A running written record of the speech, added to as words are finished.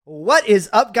What is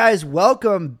up, guys?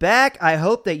 Welcome back. I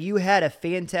hope that you had a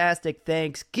fantastic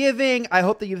Thanksgiving. I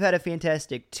hope that you've had a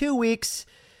fantastic 2 weeks.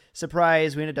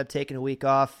 Surprise, we ended up taking a week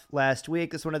off last week.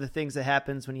 That's one of the things that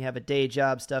happens when you have a day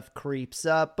job. Stuff creeps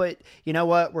up. But you know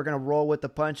what? We're going to roll with the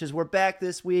punches. We're back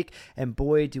this week, and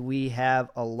boy, do we have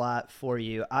a lot for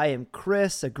you. I am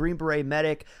Chris, a Green Beret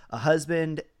medic, a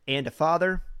husband, and a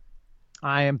father.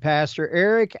 I am Pastor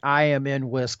Eric. I am in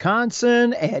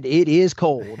Wisconsin, and it is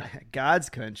cold.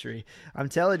 God's country. I'm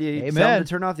telling you, Amen. Tell them to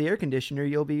turn off the air conditioner.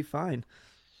 You'll be fine.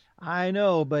 I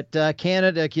know, but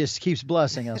Canada just keeps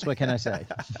blessing us. What can I say?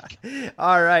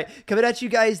 All right. Coming at you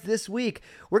guys this week,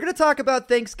 we're going to talk about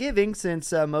Thanksgiving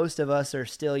since most of us are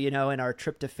still, in our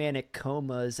tryptophanic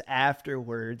comas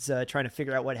afterwards, trying to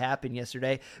figure out what happened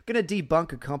yesterday. I'm going to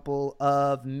debunk a couple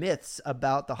of myths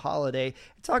about the holiday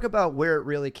and talk about where it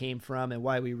really came from and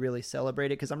why we really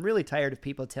celebrate it, because I'm really tired of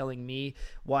people telling me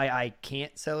why I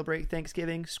can't celebrate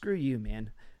Thanksgiving. Screw you, man.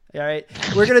 All right,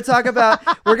 we're gonna talk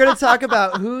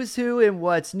about who's who and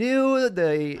what's new,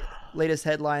 the latest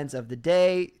headlines of the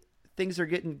day. Things are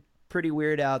getting pretty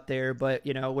weird out there, but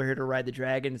we're here to ride the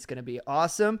dragon. It's gonna be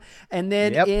awesome. And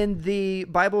then in the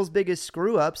Bible's biggest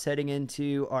screw ups, heading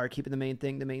into our keeping the main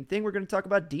thing, we're gonna talk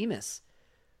about Demas.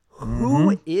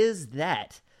 Who is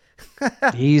that?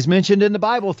 He's mentioned in the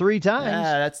Bible 3 times.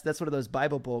 Yeah, that's one of those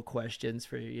Bible Bowl questions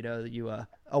for you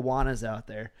Awanas out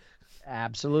there.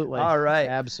 Absolutely. All right.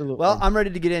 Absolutely. Well, I'm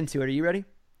ready to get into it. Are you ready?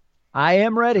 I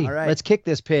am ready. All right. Let's kick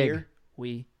this pig. Here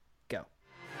we go.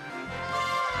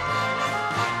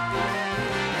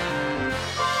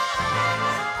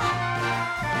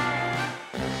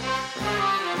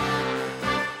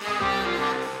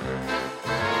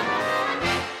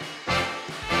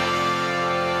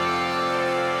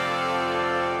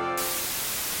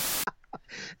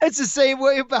 It's the same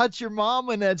way about your mom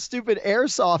and that stupid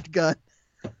airsoft gun.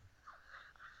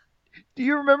 Do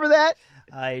you remember that?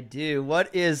 I do.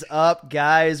 What is up,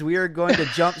 guys? We are going to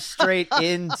jump straight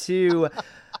into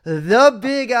the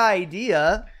big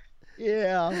idea.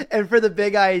 Yeah. And for the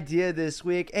big idea this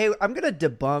week, hey, I'm going to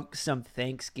debunk some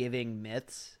Thanksgiving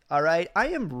myths. All right. I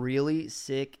am really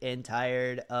sick and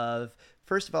tired of,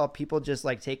 first of all, people just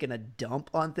like taking a dump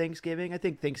on Thanksgiving. I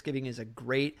think Thanksgiving is a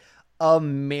great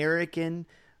American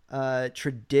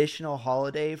traditional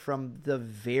holiday from the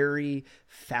very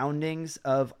foundings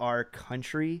of our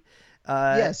country.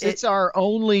 Yes, it's our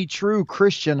only true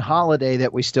Christian holiday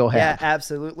that we still have. Yeah,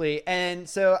 absolutely. And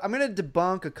so I'm going to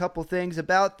debunk a couple things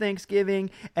about Thanksgiving,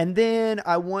 and then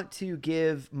I want to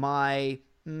give my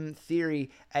theory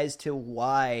as to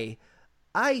why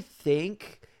I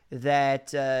think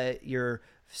that your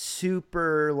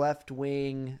super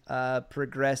left-wing,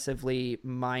 progressively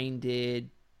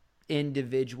minded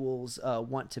individuals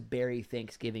want to bury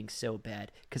Thanksgiving so bad,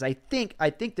 because I think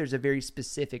there's a very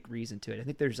specific reason to it. I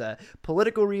think there's a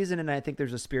political reason, and I think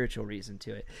there's a spiritual reason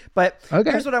to it. But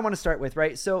Here's what I want to start with,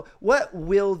 right? So what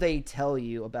will they tell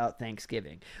you about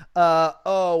Thanksgiving?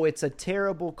 It's a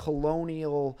terrible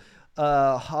colonial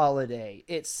holiday.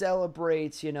 It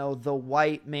celebrates, the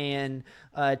white man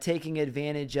taking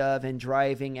advantage of and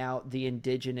driving out the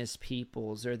indigenous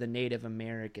peoples or the Native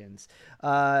Americans.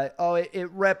 It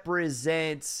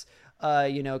represents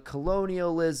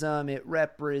colonialism. It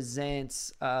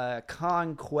represents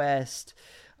conquest.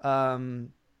 Sort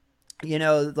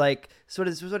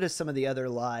of some of the other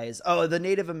lies. The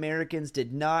Native Americans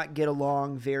did not get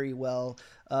along very well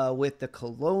with the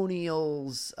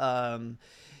colonials.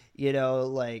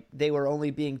 They were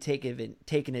only being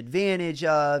taken advantage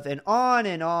of, and on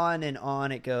and on and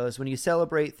on it goes. When you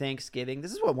celebrate Thanksgiving,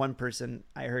 this is what one person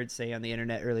I heard say on the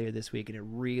internet earlier this week, and it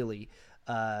really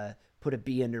put a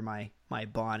bee under my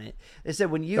bonnet. They said,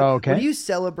 when you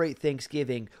celebrate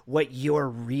Thanksgiving, what you're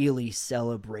really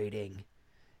celebrating,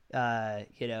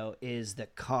 is the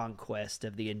conquest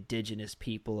of the indigenous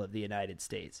people of the United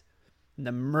States.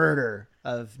 The murder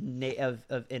of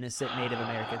innocent Native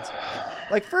Americans.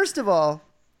 Like, first of all,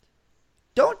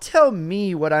 don't tell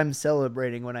me what I'm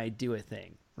celebrating when I do a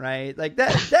thing, right? Like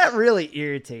that really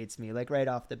irritates me, like right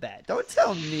off the bat. Don't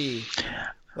tell me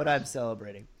what I'm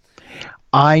celebrating.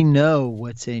 I know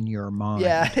what's in your mind.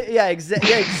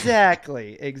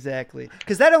 Exactly.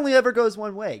 Because that only ever goes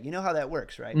one way. You know how that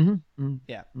works, right? Mm-hmm.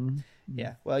 Yeah. Mm-hmm.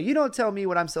 Yeah. Well, you don't tell me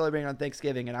what I'm celebrating on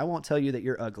Thanksgiving, and I won't tell you that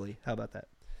you're ugly. How about that?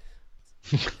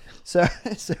 So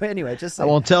anyway, I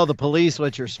won't tell the police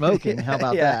what you're smoking. How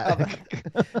about that?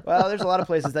 Well, there's a lot of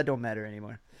places that don't matter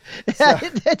anymore. So,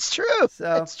 That's true.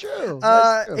 That's true.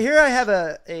 Here I have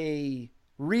a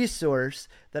resource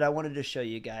that I wanted to show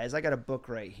you guys. I got a book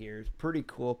right here. It's pretty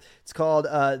cool. It's called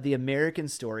The American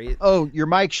Story. Oh, your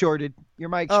mic shorted.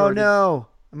 Oh no.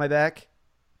 Am I back?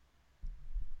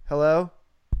 Hello?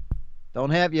 Don't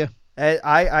have you.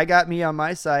 I got me on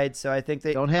my side, so I think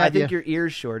Don't have you. your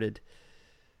ears shorted.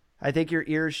 I think your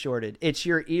ears shorted. It's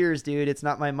your ears, dude. It's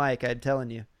not my mic. I'm telling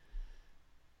you.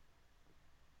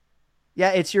 Yeah,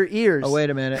 it's your ears. Oh, wait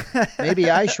a minute. Maybe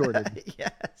I shorted.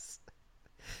 Yes.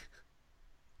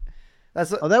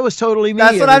 That was totally me.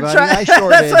 That's what everybody. I'm trying. I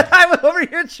shorted. That's what I'm over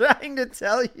here trying to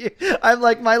tell you. I'm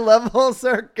like, my levels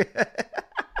are good.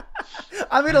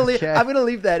 I'm gonna leave. Okay. I'm gonna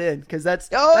leave that in because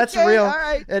that's Okay, real. All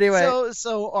right. Anyway,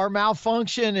 so our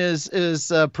malfunction is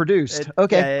produced. Cool.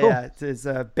 It's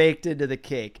baked into the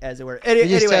cake, as it were. It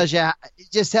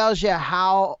just tells you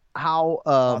how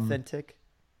authentic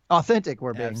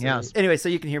we're being. Absolutely. Yes. Anyway, so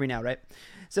you can hear me now, right?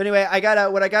 So anyway, I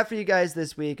got what I got for you guys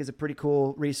this week is a pretty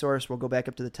cool resource. We'll go back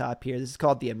up to the top here. This is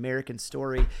called The American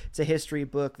Story. It's a history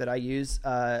book that I use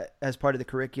as part of the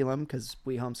curriculum because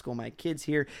we homeschool my kids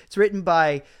here. It's written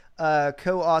by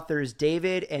co-authors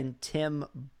David and Tim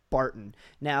Barton.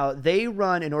 Now, they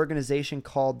run an organization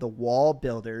called the Wall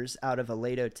Builders out of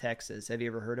Aledo, Texas. Have you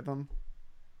ever heard of them?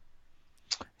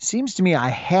 Seems to me I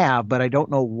have, but I don't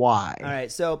know why. All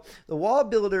right. So the Wall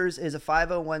Builders is a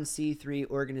 501c3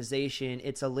 organization.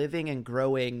 It's a living and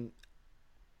growing.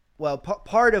 Well,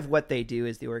 part of what they do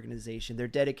is the organization. They're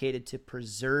dedicated to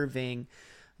preserving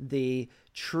the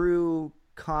true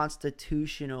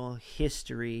constitutional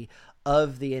history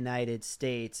of the United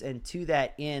States. And to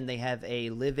that end, they have a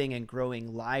living and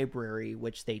growing library,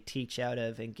 which they teach out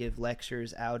of and give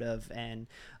lectures out of and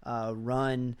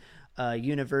run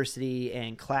university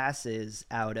and classes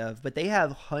out of. But they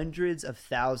have hundreds of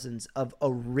thousands of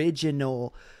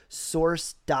original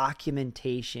source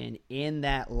documentation in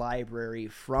that library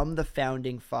from the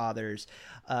founding fathers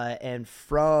and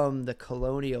from the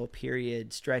colonial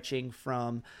period, stretching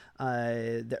from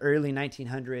the early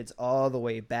 1900s all the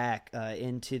way back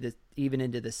into the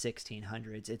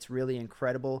 1600s. It's really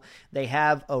incredible. They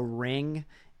have a ring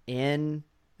in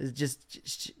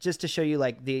just to show you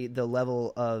like the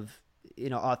level of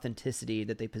authenticity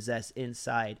that they possess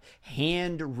inside.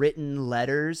 Handwritten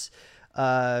letters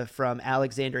from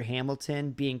Alexander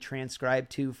Hamilton being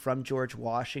transcribed from George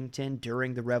Washington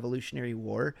during the Revolutionary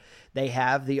War. They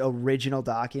have the original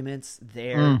documents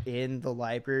there in the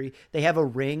library. They have a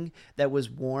ring that was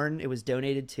worn. It was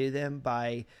donated to them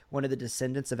by one of the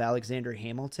descendants of Alexander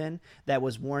Hamilton that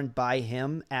was worn by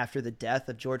him after the death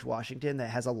of George Washington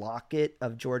that has a locket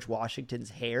of George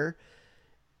Washington's hair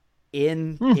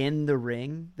in the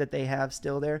ring that they have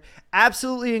still there.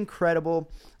 Absolutely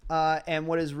incredible. And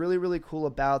what is really, really cool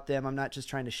about them, I'm not just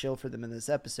trying to shill for them in this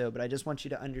episode, but I just want you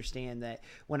to understand that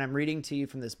when I'm reading to you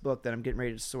from this book that I'm getting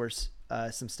ready to source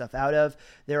some stuff out of,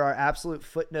 there are absolute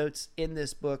footnotes in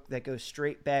this book that go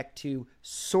straight back to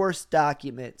source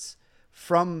documents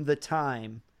from the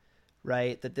time,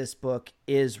 right, that this book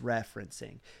is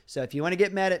referencing. So if you want to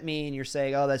get mad at me and you're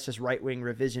saying, oh, that's just right-wing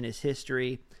revisionist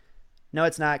history, no,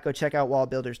 it's not. Go check out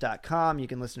wallbuilders.com. You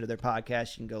can listen to their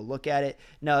podcast. You can go look at it.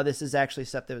 No, this is actually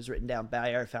stuff that was written down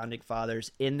by our founding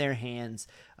fathers in their hands.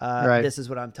 Right. This is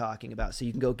what I'm talking about. So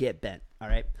you can go get bent. All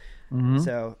right.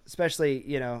 So especially,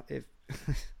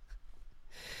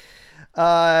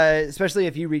 especially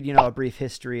if you read, a brief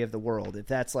history of the world, if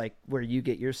that's like where you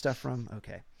get your stuff from.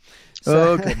 Okay.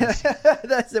 So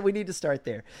that's it. We need to start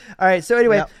there. All right. So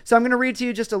anyway, So I'm going to read to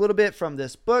you just a little bit from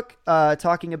this book,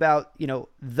 talking about,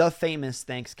 the famous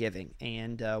Thanksgiving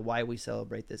and why we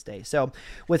celebrate this day. So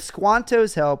with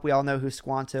Squanto's help, we all know who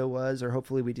Squanto was, or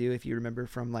hopefully we do if you remember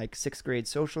from like 6th grade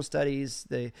social studies,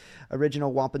 the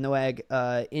original Wampanoag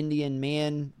Indian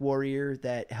man warrior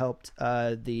that helped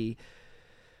the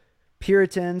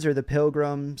Puritans or the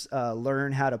Pilgrims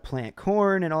learn how to plant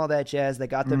corn and all that jazz that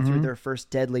got them through their first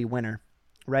deadly winter,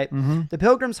 right? The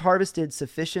Pilgrims harvested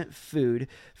sufficient food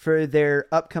for their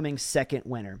upcoming second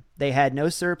winter. They had no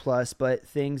surplus, but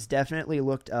things definitely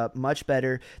looked up much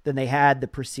better than they had the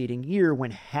preceding year when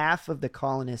half of the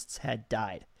colonists had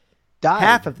died.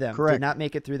 Half of them did not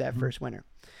make it through that first winter.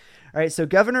 All right, so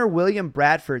Governor William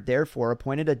Bradford, therefore,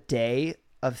 appointed a day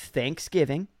of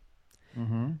Thanksgiving,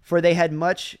 for they had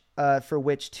much for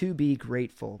which to be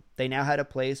grateful. They now had a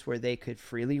place where they could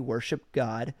freely worship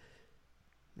God.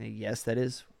 Yes, that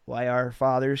is why our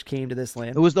fathers came to this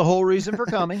land. It was the whole reason for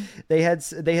coming. They had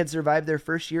survived their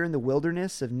first year in the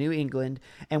wilderness of New England,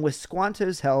 and with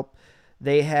Squanto's help,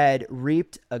 they had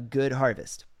reaped a good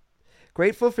harvest.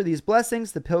 Grateful for these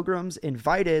blessings, the Pilgrims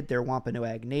invited their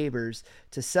Wampanoag neighbors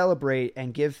to celebrate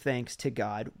and give thanks to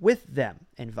God with them.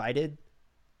 Invited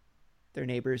their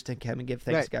neighbors to come and give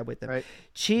thanks to God with them. Right.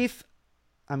 Chief,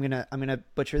 I'm gonna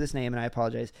butcher this name and I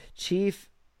apologize. Chief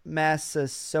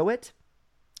Massasoit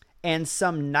and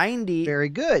some 90. Very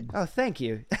good. Oh, thank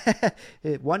you.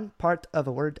 One part of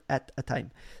a word at a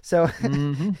time. So,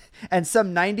 and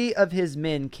some 90 of his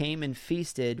men came and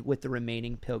feasted with the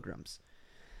remaining pilgrims.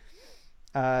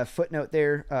 Footnote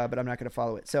there, but I'm not going to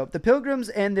follow it. So the pilgrims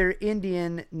and their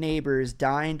Indian neighbors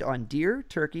dined on deer,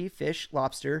 turkey, fish,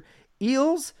 lobster,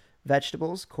 eels,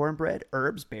 vegetables, cornbread,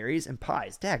 herbs, berries, and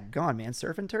pies. Daggone, man.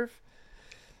 Surf and turf?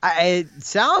 It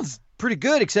sounds pretty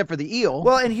good, except for the eel.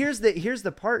 Well, and here's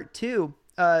the part, too.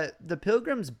 The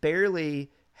pilgrims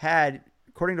barely had,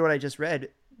 according to what I just read,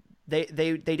 they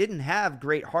didn't have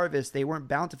great harvests. They weren't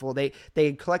bountiful. They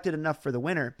had collected enough for the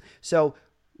winter. So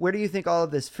where do you think all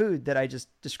of this food that I just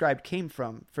described came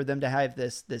from for them to have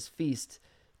this feast,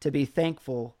 to be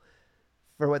thankful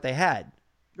for what they had?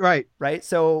 Right. Right.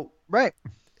 So right.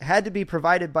 Had to be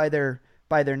provided by their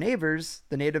neighbors,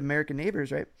 the Native American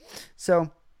neighbors. Right.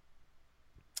 So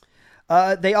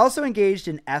they also engaged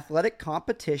in athletic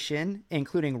competition,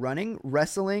 including running,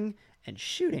 wrestling, and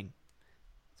shooting.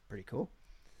 It's pretty cool.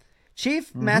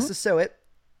 Chief Massasoit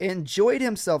enjoyed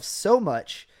himself so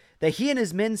much that he and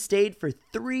his men stayed for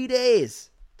 3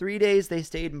 days. 3 days they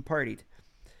stayed and partied.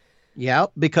 Yeah,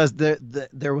 because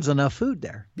there was enough food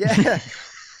there. Yeah.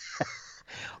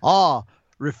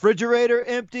 Refrigerator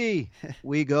empty.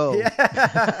 We go.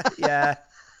 Yeah.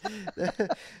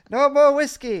 No more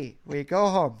whiskey. We go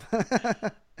home.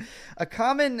 A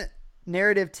common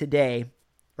narrative today,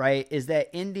 right, is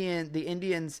that the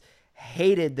Indians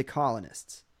hated the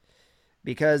colonists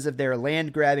because of their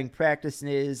land-grabbing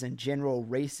practices and general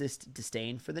racist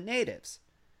disdain for the natives.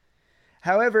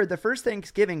 However, the first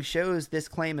Thanksgiving shows this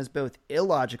claim as both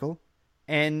illogical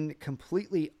and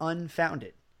completely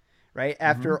unfounded, right?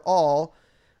 After all,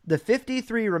 the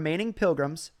 53 remaining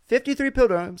pilgrims, now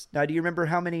do you remember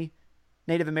how many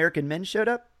Native American men showed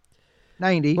up?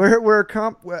 90. We're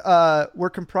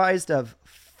comprised of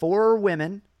 4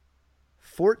 women,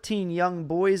 14 young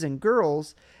boys and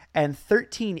girls, and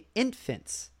 13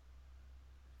 infants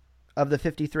of the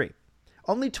 53.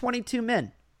 Only 22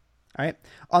 men. All right.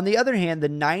 On the other hand, the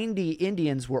 90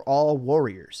 Indians were all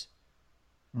warriors.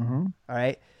 All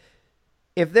right.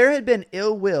 If there had been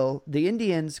ill will, the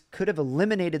Indians could have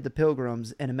eliminated the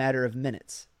pilgrims in a matter of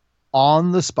minutes.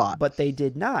 On the spot. But they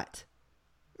did not.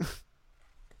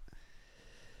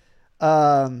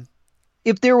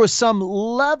 If there was some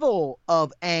level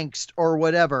of angst or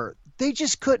whatever, they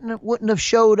just wouldn't have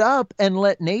showed up and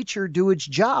let nature do its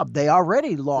job. They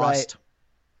already lost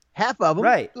half of them.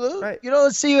 Right.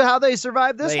 Let's see how they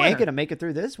survive this winter. They ain't going to make it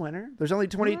through this winter. There's only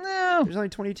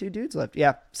 22 dudes left.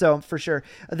 Yeah. So for sure.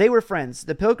 They were friends.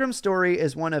 The Pilgrim story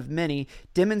is one of many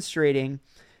demonstrating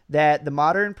that the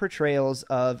modern portrayals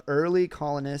of early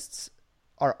colonists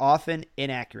are often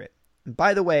inaccurate. And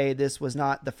by the way, this was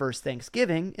not the first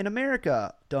Thanksgiving in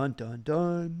America. Dun, dun,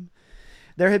 dun.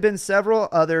 There had been several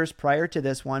others prior to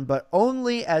this one, but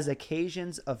only as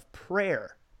occasions of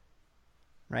prayer,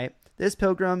 right? This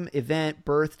pilgrim event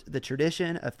birthed the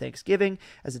tradition of Thanksgiving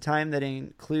as a time that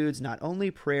includes not only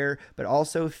prayer, but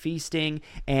also feasting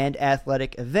and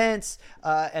athletic events.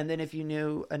 And then if you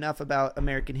knew enough about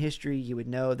American history, you would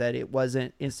know that it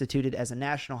wasn't instituted as a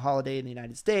national holiday in the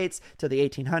United States till the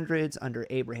 1800s under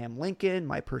Abraham Lincoln,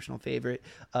 my personal favorite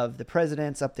of the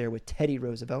presidents, up there with Teddy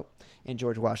Roosevelt and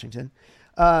George Washington.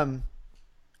 And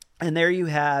there you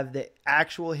have the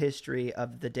actual history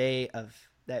of the day of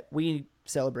that we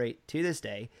celebrate to this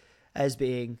day as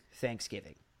being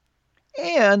Thanksgiving.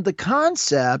 And the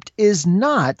concept is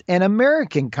not an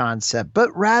American concept,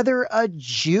 but rather a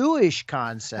Jewish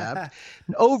concept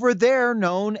over there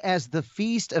known as the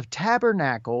Feast of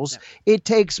Tabernacles. Yeah. It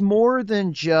takes more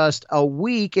than just a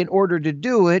week in order to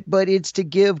do it, but it's to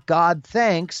give God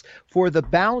thanks for the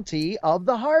bounty of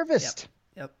the harvest.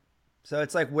 Yep. So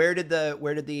it's like, where did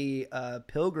the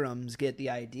pilgrims get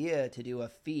the idea to do a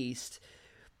feast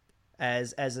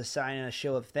as a sign and a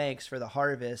show of thanks for the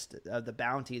harvest of the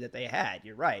bounty that they had?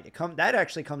 You're right. That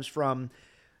actually comes from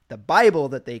the Bible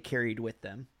that they carried with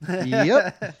them.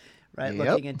 Yep. Right. Yep.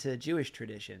 Looking into Jewish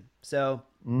tradition. So,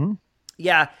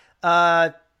 yeah.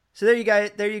 So there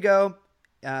you go.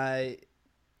 And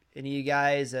you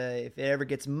guys, if it ever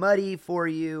gets muddy for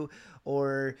you,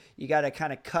 or you got to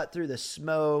kind of cut through the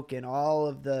smoke and all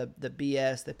of the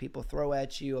BS that people throw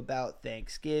at you about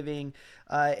Thanksgiving.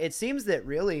 It seems that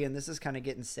really, and this is kind of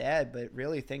getting sad, but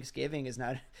really Thanksgiving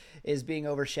is being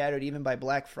overshadowed even by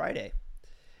Black Friday,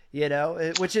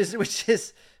 which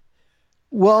is.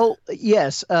 Well,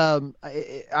 yes.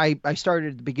 I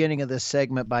started at the beginning of this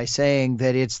segment by saying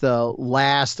that it's the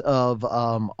last of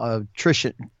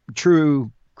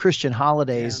true Christian Yeah.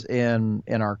 holidays in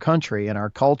our country, in our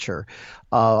culture.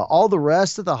 All the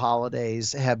rest of the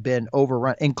holidays have been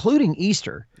overrun, including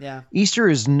Easter. Yeah. Easter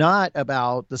is not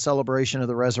about the celebration of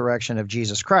the resurrection of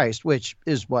Jesus Christ, which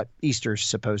is what Easter's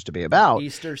supposed to be about.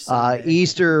 Easter Sunday.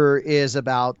 Easter is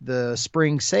about the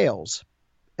spring sales,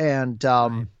 and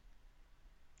Right.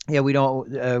 yeah, we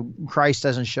don't. Christ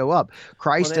doesn't show up. Well,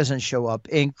 Christ doesn't show up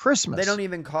in they don't Christmas.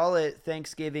 even call it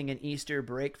Thanksgiving and Easter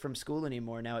break from school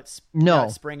anymore. Now it's No,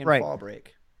 spring and right. fall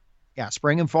break. Yeah,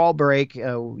 spring and fall break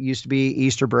used to be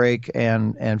Easter break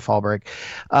and fall break,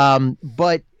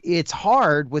 but it's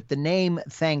hard with the name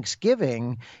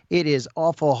Thanksgiving. It is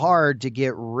awful hard to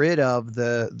get rid of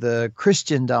the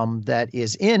Christendom that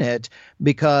is in it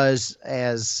because,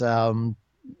 as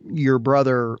your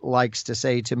brother likes to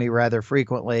say to me rather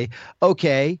frequently,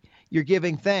 okay, you're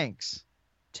giving thanks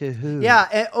to who? Yeah,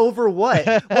 and over what?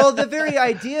 Well, the very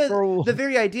idea, For the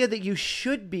very idea that you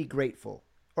should be grateful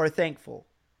or thankful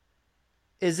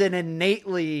is an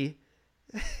innately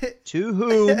to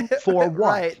whom? For what?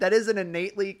 right. That is an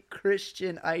innately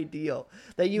Christian ideal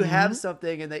that you have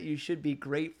something and that you should be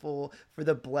grateful for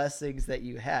the blessings that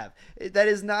you have. That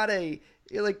is not a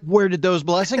like Where did those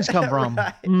blessings come from?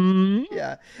 right. Mhm.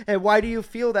 Yeah. And why do you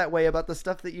feel that way about the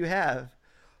stuff that you have?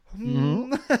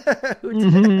 Mhm.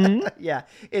 Yeah,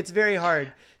 it's very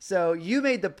hard. So you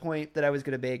made the point that I was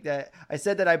going to make that I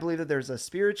said that I believe that there's a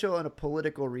spiritual and a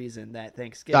political reason that All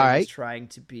Thanksgiving is right. trying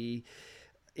to be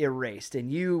erased.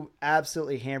 And you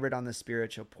absolutely hammered on the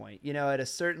spiritual point. You know, at a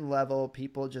certain level,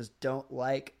 people just don't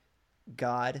like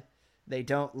God. They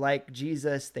don't like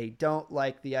Jesus. They don't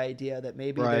like the idea that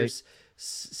maybe Right. there's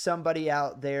somebody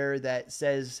out there that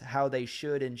says how they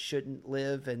should and shouldn't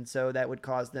live. And so that would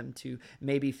cause them to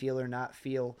maybe feel or not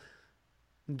feel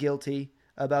guilty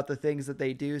about the things that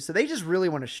they do. So they just really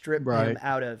want to strip him Right.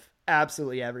 out of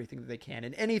absolutely everything that they can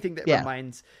and anything that Yeah.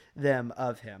 reminds them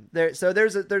of him. There's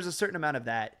a certain amount of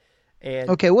that. And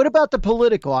Okay. What about the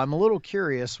political? I'm a little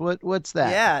curious. What's that?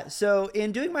 yeah, so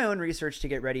in doing my own research to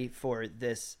get ready for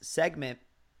this segment,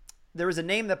 there was a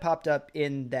name that popped up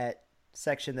in that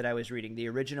section that I was reading, the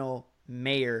original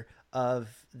mayor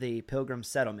of the Pilgrim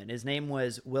settlement. His name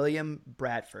was William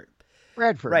Bradford.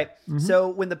 Bradford. Right. Hmm. So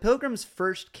when the Pilgrims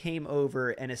first came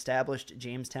over and established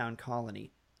Jamestown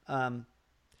Colony,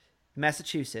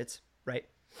 Massachusetts, right?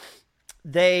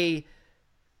 They,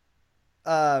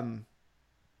 I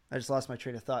just lost my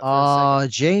train of thought for a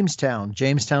second. Jamestown.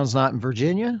 Jamestown's not in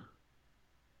Virginia.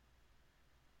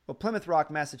 Well, Plymouth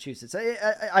Rock, Massachusetts.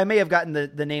 I may have gotten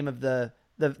the name of the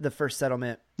first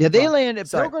settlement Yeah, they wrong. landed.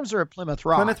 Sorry. Pilgrims are at Plymouth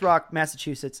Rock. Plymouth Rock,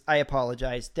 Massachusetts. I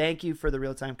apologize. Thank you for the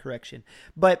real-time correction.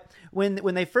 But when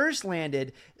they first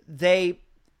landed,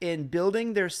 in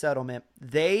building their settlement,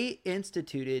 they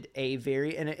instituted a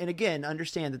very and again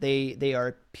understand that they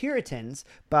are Puritans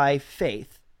by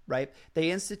faith, right?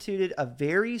 They instituted a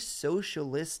very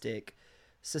socialistic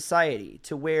society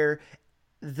to where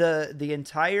the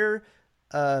entire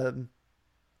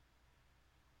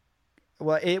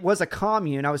well, it was a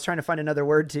commune. I was trying to find another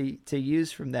word to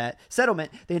use from that.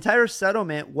 Settlement. The entire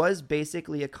settlement was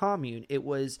basically a commune. It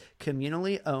was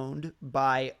communally owned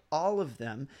by all of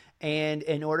them. And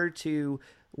in order to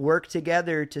work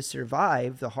together to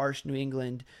survive the harsh New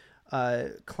England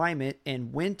climate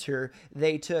and winter,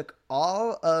 they took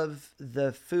all of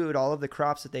the food, all of the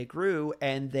crops that they grew,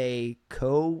 and they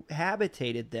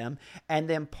cohabitated them and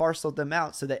then parceled them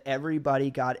out so that everybody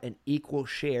got an equal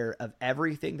share of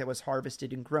everything that was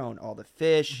harvested and grown, all the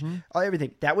fish, all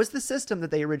everything. That was the system that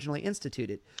they originally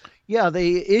instituted. Yeah,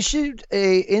 they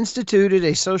instituted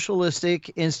a socialistic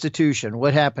institution.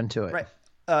 What happened to it? Right.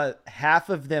 Half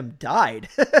of them died.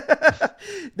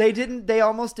 They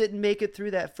almost didn't make it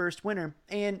through that first winter.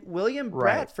 And William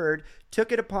Bradford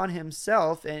took it upon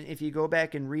himself. And if you go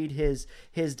back and read his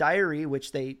diary,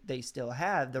 which they still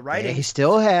have, the writing, They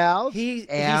still have. he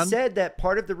said that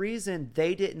part of the reason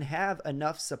they didn't have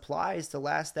enough supplies to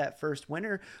last that first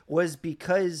winter was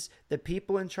because the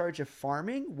people in charge of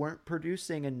farming weren't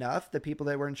producing enough. The people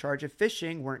that were in charge of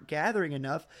fishing weren't gathering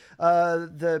enough.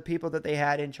 The people that they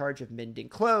had in charge of mending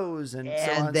clothes and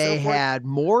so on and they so forth. had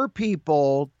more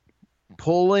people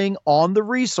pulling on the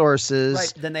resources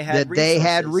Right, then they had they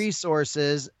had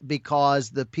resources because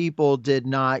the people did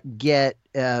not get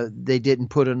they didn't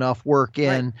put enough work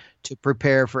in to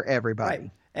prepare for everybody.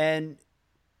 Right. And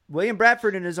William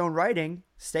Bradford in his own writing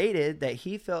stated that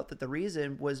he felt that the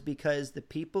reason was because the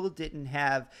people didn't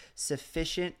have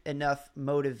sufficient enough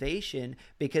motivation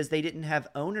because they didn't have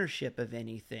ownership of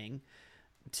anything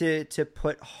to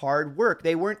put hard work.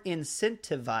 They weren't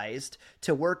incentivized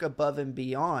to work above and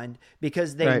beyond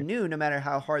because they knew no matter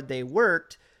how hard they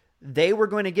worked, they were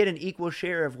going to get an equal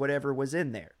share of whatever was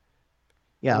in there.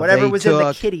 Yeah, whatever was in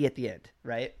the kitty at the end,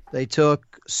 right? They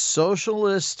took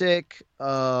socialistic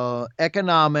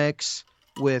economics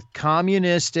with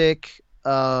communistic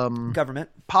government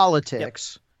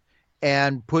politics,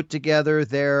 and put together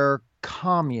their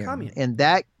commune. In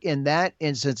that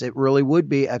instance, it really would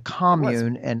be a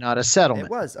commune and not a settlement.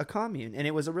 It was a commune, and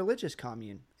it was a religious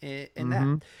commune in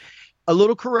that. A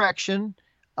little correction.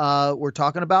 We're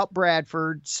talking about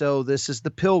Bradford, so this is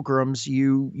the Pilgrims.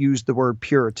 You use the word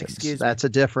Puritans. Excuse me. That's a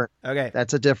different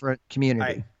community.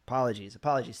 All right. Apologies.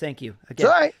 Thank you again.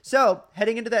 All right. So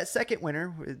heading into that second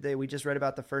winter, we just read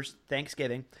about the first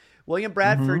Thanksgiving. William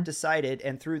Bradford decided,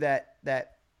 and through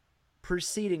that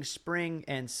preceding spring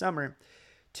and summer,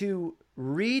 to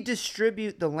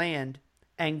redistribute the land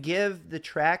and give the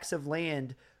tracts of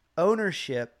land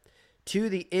ownership to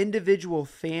the individual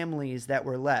families that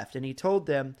were left. And he told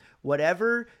them,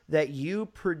 whatever that you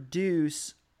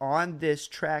produce on this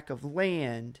tract of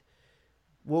land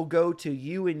will go to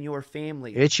you and your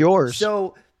family. It's yours.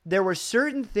 So there were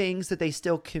certain things that they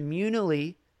still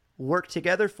communally worked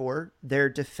together for. Their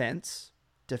defense.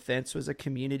 Defense was a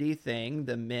community thing.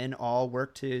 The men all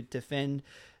worked to defend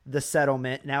the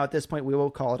settlement. Now at this point, we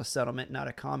will call it a settlement, not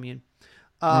a commune.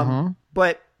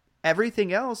 But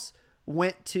everything else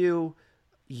went to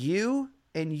you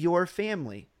and your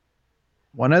family.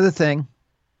 One other thing.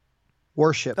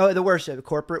 Worship. Oh, the worship,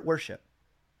 corporate worship.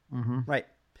 Right.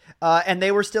 And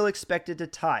they were still expected to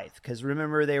tithe, because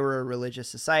remember, they were a religious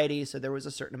society, so there was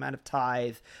a certain amount of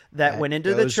tithe that went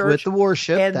into the church. With the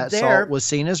worship, and that there, salt was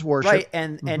seen as worship. Right,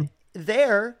 and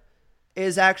there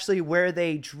is actually where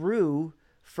they drew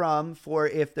from for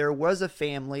if there was a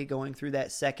family going through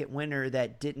that second winter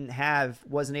that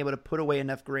wasn't able to put away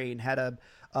enough grain, had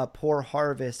a poor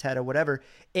harvest, had a whatever,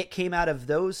 it came out of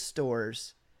those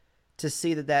stores to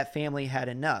see that family had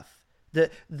enough.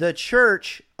 The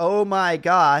church, oh my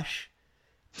gosh,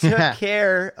 took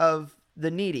care of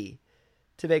the needy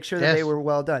to make sure that they were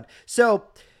well done. So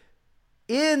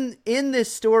in this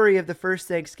story of the first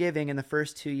Thanksgiving in the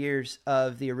first 2 years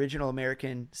of the original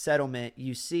American settlement,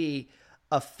 you see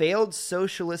a failed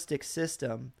socialistic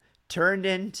system turned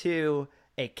into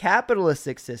a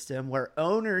capitalistic system where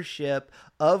ownership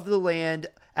of the land.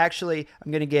 Actually,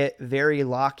 I'm going to get very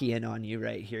Lockean on you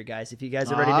right here, guys. If you guys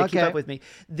are ready to keep up with me,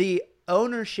 the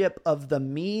ownership of the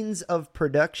means of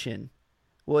production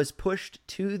was pushed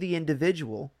to the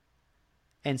individual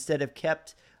instead of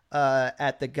kept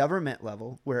at the government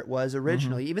level where it was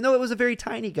originally. Even though it was a very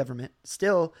tiny government,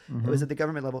 still it was at the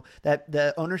government level that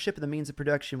the ownership of the means of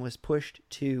production was pushed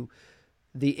to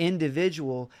the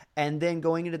individual. And then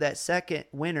going into that second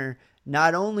winter,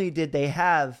 not only did they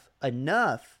have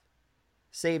enough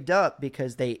saved up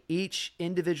because they each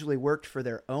individually worked for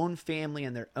their own family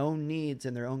and their own needs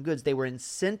and their own goods, they were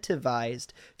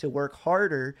incentivized to work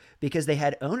harder because they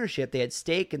had ownership, they had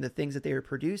stake in the things that they were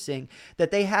producing,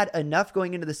 that they had enough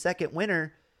going into the second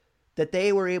winter that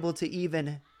they were able to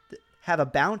even have a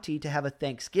bounty to have a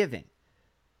Thanksgiving.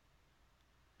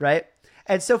 Right?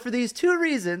 And so for these two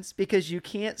reasons, because you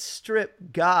can't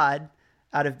strip God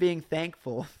out of being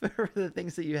thankful for the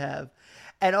things that you have,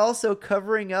 and also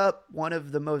covering up one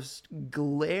of the most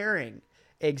glaring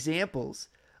examples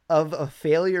of a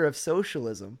failure of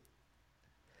socialism.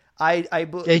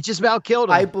 It just about killed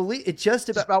him. I believe it just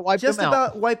about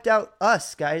wiped out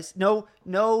us, guys. No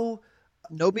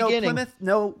beginning. Plymouth,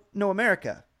 no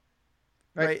America.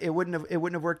 Right? It wouldn't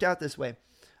have worked out this way.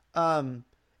 And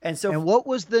what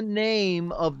was the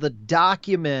name of the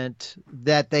document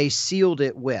that they sealed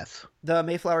it with? The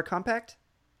Mayflower Compact?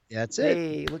 That's it.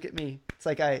 Hey, look at me. It's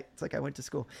like I went to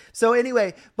school. So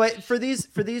anyway, but for these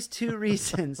two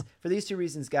reasons,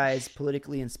 guys,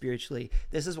 politically and spiritually,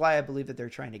 this is why I believe that they're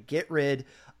trying to get rid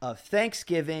of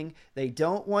Thanksgiving. They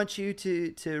don't want you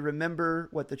to remember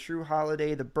what the true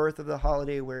holiday, the birth of the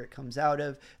holiday, where it comes out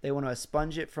of. They want to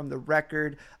expunge it from the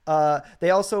record.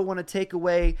 They also want to take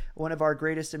away one of our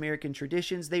greatest American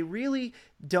traditions. They really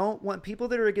don't want people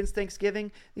that are against Thanksgiving.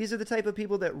 These are the type of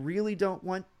people that really don't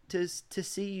want to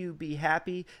see you be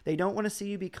happy. They don't want to see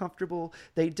you be comfortable.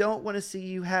 They don't want to see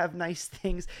you have nice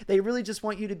things. They really just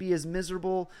want you to be as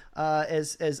miserable,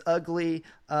 as ugly,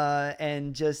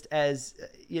 and just as,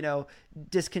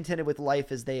 discontented with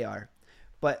life as they are.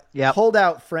 But hold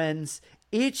out, friends.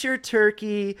 Eat your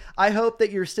turkey. I hope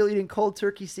that you're still eating cold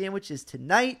turkey sandwiches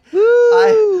tonight.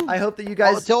 I hope that you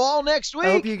guys until all next week.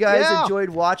 I hope you guys enjoyed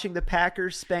watching the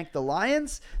Packers spank the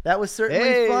Lions. That was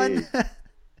certainly fun.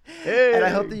 And I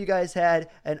hope that you guys had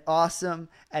an awesome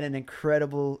and an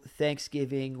incredible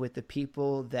Thanksgiving with the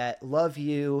people that love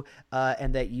you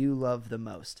and that you love the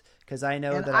most. because I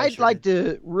know And that I I'd sure like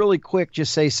did. to really quick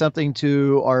just say something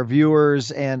to our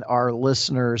viewers and our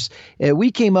listeners.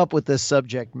 We came up with this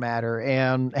subject matter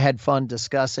and had fun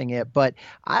discussing it, but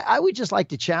I would just like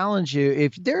to challenge you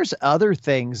if there's other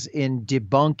things in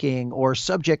debunking or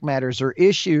subject matters or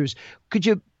issues, could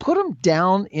you put them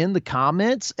down in the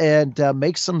comments and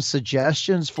make some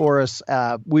suggestions for us?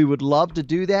 We would love to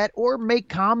do that, or make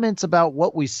comments about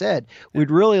what we said. Yeah.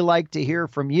 We'd really like to hear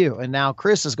from you. And now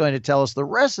Chris is going to tell us the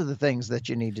rest of the things that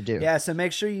you need to do. Yeah, so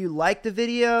make sure you like the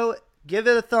video. Give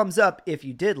it a thumbs up if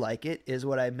you did like it, is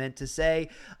what I meant to say.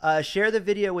 Share the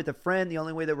video with a friend. The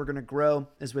only way that we're going to grow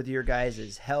is with your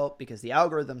guys' help, because the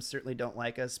algorithms certainly don't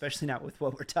like us, especially not with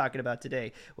what we're talking about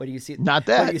today. What do you see? Not What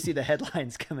that. do you see the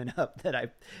headlines coming up that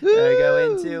I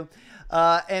go into?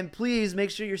 And please make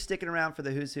sure you're sticking around for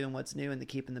the who's who and what's new and the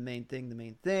keeping the main thing the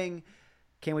main thing.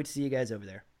 Can't wait to see you guys over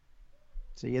there.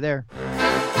 See you there.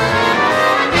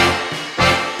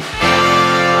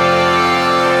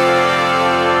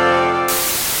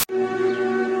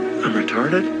 I'm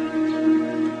retarded?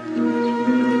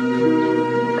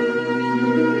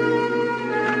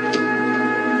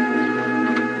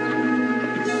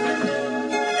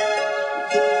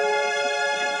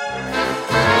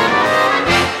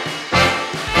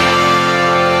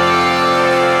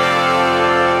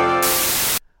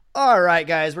 All right,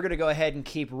 guys, we're going to go ahead and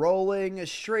keep rolling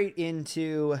straight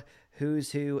into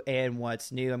who's who and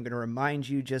what's new. I'm going to remind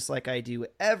you, just like I do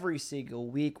every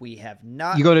single week, we have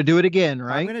not. You're going to do it again, I'm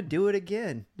right? going to do it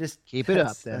again. Just Keep it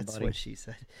up then, That's buddy. what she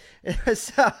said.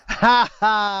 So, Ha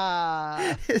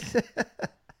ha!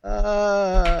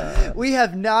 we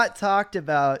have not talked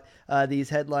about these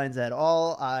headlines at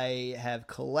all. I have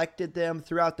collected them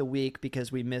throughout the week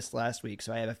because we missed last week.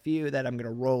 So I have a few that I'm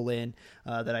going to roll in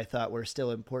that I thought were still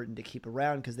important to keep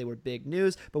around because they were big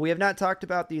news. But we have not talked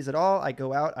about these at all. I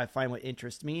go out, I find what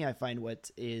interests me, I find what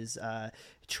is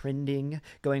trending,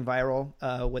 going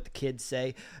viral, what the kids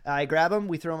say. I grab them,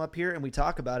 we throw them up here, and we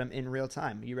talk about them in real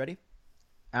time. You ready?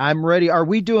 I'm ready. Are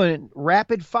we doing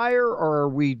rapid fire, or are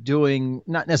we doing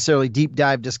not necessarily deep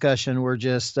dive discussion? We're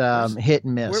just hit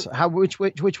and miss. Which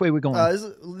way are we going?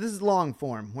 This is long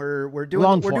form. We're doing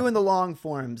Long we're form. doing the long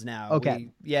forms now. Okay.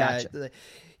 Gotcha.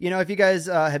 You know, if you guys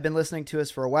have been listening to us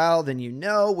for a while, then you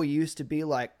know we used to be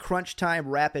like crunch time,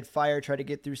 rapid fire, try to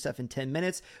get through stuff in 10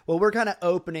 minutes. Well, we're kind of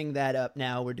opening that up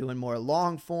now. We're doing more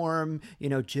long form, you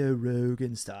know, Joe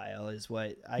Rogan style is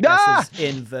what I guess is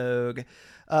in vogue.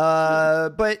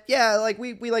 But yeah, like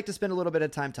we like to spend a little bit of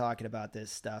time talking about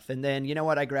this stuff. And then, you know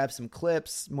what? I grab some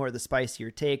clips, more of the spicier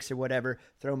takes or whatever,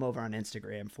 throw them over on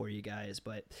Instagram for you guys.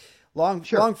 But long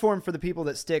form for the people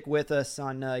that stick with us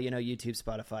on, YouTube,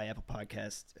 Spotify, Apple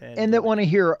Podcasts. And that want to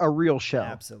hear a real show.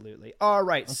 Absolutely. All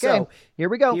right. Okay, So here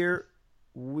we go. Here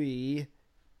we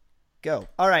go.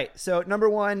 All right. So number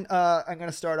one, I'm going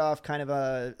to start off kind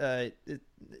of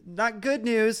not good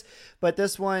news, but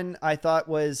this one I thought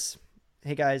was,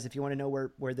 hey guys, if you want to know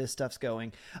where this stuff's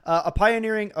going, a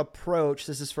pioneering approach.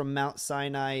 This is from Mount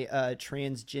Sinai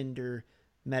Transgender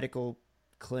Medical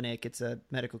Clinic. It's a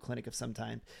medical clinic of some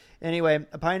kind. Anyway,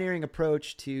 a pioneering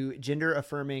approach to gender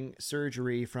affirming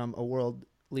surgery from a world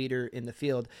leader in the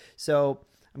field. So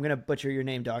I'm going to butcher your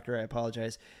name, doctor. I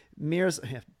apologize.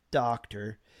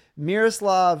 Dr.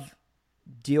 Miroslav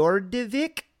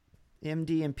Djordjevic,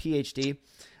 MD and PhD.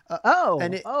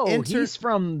 He's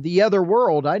from the other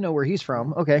world. I know where he's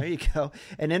from. Okay. There you go.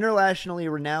 An internationally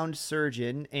renowned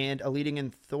surgeon and a leading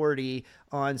authority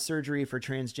on surgery for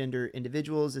transgender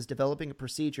individuals is developing a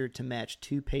procedure to match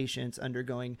two patients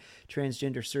undergoing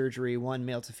transgender surgery, one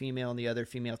male to female and the other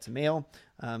female to male.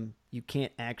 You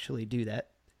can't actually do that.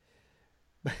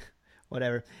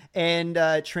 Whatever. And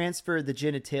transfer the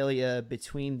genitalia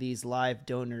between these live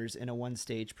donors in a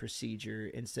one-stage procedure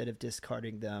instead of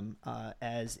discarding them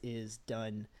as is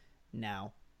done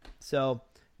now. So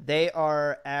they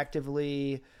are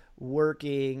actively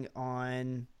working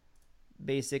on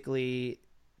basically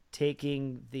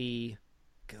taking the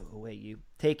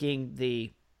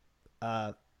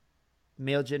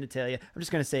male genitalia. I'm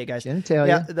just going to say it, guys. Genitalia.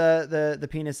 Yeah, the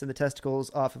penis and the testicles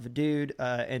off of a dude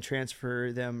and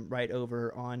transfer them right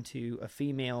over onto a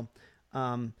female.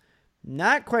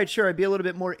 Not quite sure. I'd be a little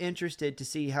bit more interested to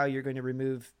see how you're going to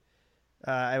remove,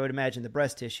 I would imagine, the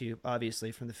breast tissue,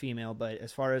 obviously, from the female. But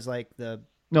as far as like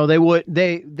No, they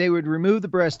would remove the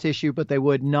breast tissue, but they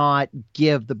would not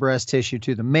give the breast tissue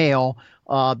to the male.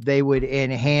 They would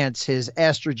enhance his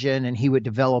estrogen, and he would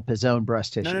develop his own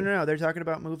breast tissue. No. They're talking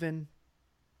about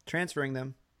transferring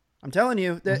them. I'm telling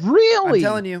you. Really? I'm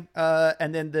telling you.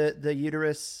 And then the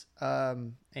uterus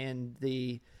and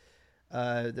the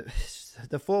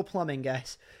full plumbing,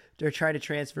 guys. they're trying to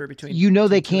transfer between. You know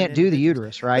they between two can't do the individuals.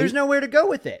 uterus, right? There's nowhere to go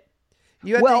with it.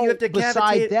 You have to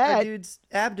beside cavitate that, a dude's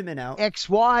abdomen out.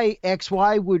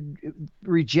 XY would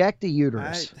reject the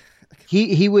uterus.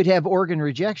 He would have organ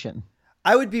rejection.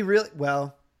 I would be really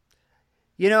well.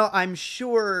 I'm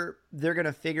sure they're going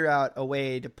to figure out a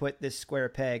way to put this square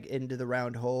peg into the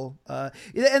round hole. And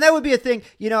that would be a thing.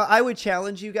 I would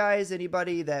challenge you guys,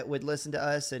 anybody that would listen to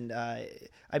us. And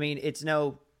it's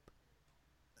no.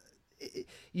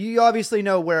 You obviously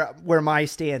know where my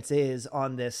stance is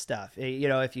on this stuff.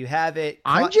 If you have it,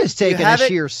 I'm just taking a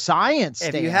sheer science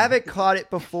stand. If you haven't caught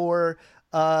it before,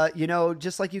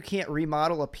 just like you can't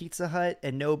remodel a Pizza Hut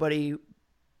and nobody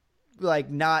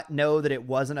not know that it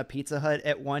wasn't a Pizza Hut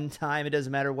at one time. It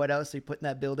doesn't matter what else you put in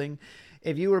that building.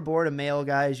 If you were born a male,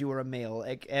 guys, you were a male.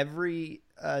 Like every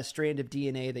strand of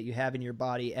DNA that you have in your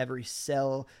body, every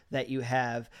cell that you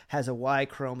have has a Y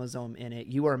chromosome in it.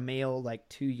 You are male,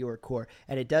 to your core.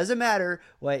 And it doesn't matter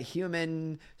what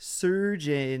human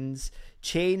surgeons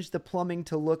change the plumbing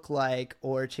to look like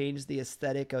or change the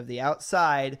aesthetic of the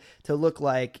outside to look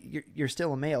like, you're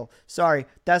still a male. Sorry,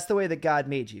 that's the way that God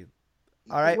made you.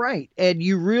 All right. Right. And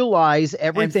you realize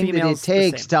everything that it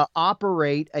takes to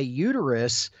operate a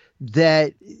uterus,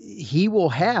 that he will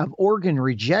have organ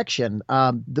rejection.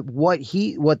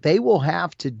 What they will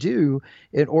have to do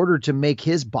in order to make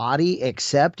his body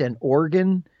accept an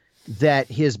organ that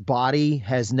his body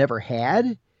has never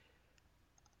had.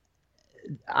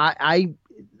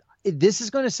 This is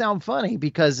going to sound funny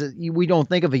because we don't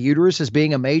think of a uterus as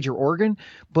being a major organ,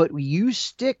 but you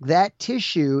stick that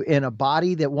tissue in a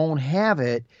body that won't have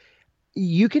it,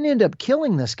 you can end up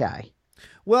killing this guy.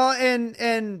 Well,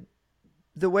 and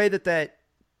the way that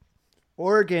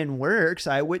organ works,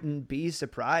 I wouldn't be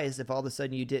surprised if all of a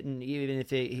sudden you didn't, even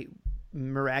if it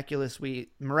miraculously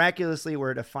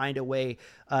were to find a way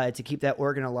to keep that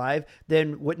organ alive,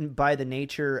 then wouldn't, by the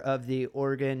nature of the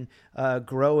organ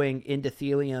growing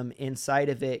endothelium inside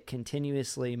of it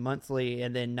continuously, monthly,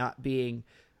 and then not being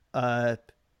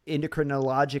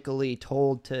endocrinologically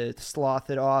told to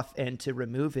slough it off and to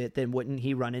remove it, then wouldn't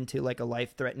he run into a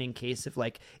life-threatening case of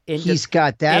he's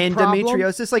got that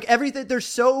endometriosis problem? Everything. There's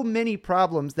so many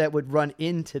problems that would run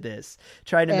into this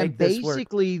trying to make this work.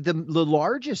 Basically the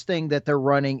largest thing that they're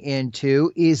running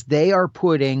into is they are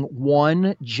putting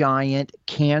one giant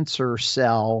cancer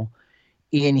cell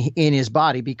in his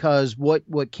body, because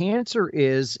what cancer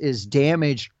is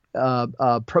damaged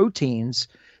proteins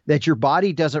that your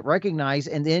body doesn't recognize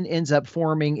and then ends up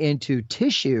forming into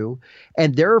tissue.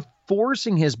 And they're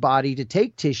forcing his body to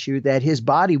take tissue that his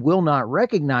body will not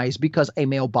recognize because a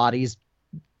male bodies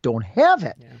don't have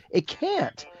it. Yeah. It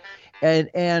can't.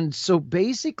 And so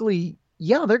basically,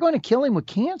 they're going to kill him with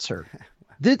cancer.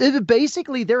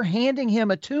 Basically, they're handing him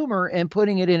a tumor and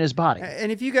putting it in his body.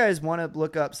 And if you guys want to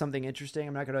look up something interesting,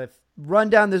 I'm not going to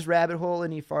run down this rabbit hole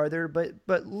any farther, but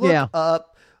look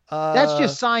up. That's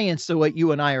just science to what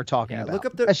you and I are talking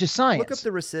about. That's just science. Look up the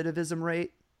recidivism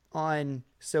rate on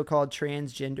so-called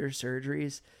transgender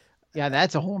surgeries. Yeah,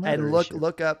 that's a whole nother issue.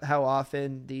 Look up how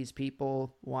often these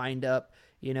people wind up,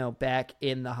 back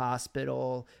in the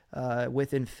hospital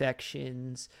with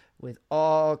infections, with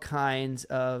all kinds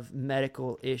of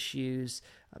medical issues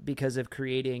because of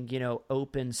creating,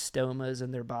 open stomas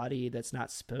in their body that's not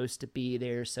supposed to be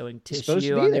there, sewing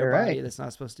tissue on their body that's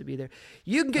not supposed to be there.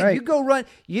 You can you go run,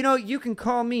 you can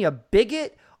call me a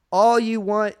bigot all you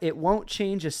want. It won't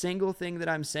change a single thing that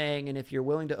I'm saying. And if you're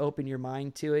willing to open your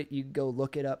mind to it, you can go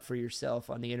look it up for yourself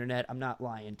on the internet. I'm not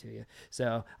lying to you.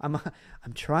 So I'm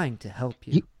trying to help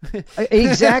you.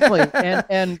 Exactly.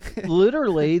 And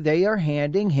literally they are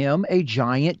handing him a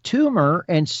giant tumor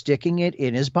and sticking it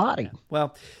in his body. Yeah.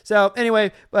 Well, so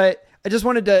anyway, but I just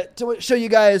wanted to show you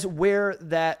guys where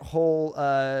that whole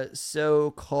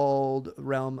so-called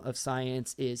realm of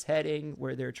science is heading,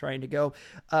 where they're trying to go.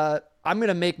 I'm going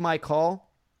to make my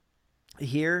call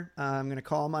here. I'm going to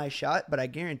call my shot, but I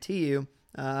guarantee you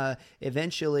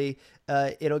eventually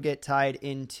it'll get tied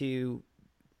into,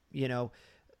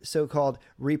 so-called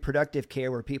reproductive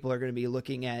care, where people are going to be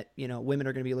looking at, women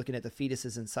are going to be looking at the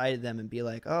fetuses inside of them and be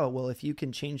like, oh, well, if you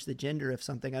can change the gender of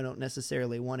something, I don't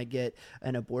necessarily want to get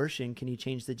an abortion. Can you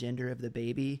change the gender of the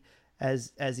baby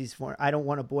as he's born? I don't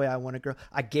want a boy, I want a girl.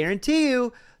 I guarantee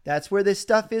you that's where this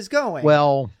stuff is going.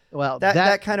 Well,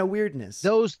 that kind of weirdness.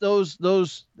 That's already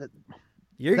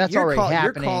happening.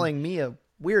 You're calling me a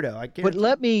weirdo. I guarantee. But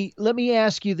let me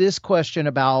ask you this question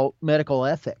about medical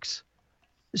ethics.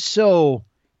 So,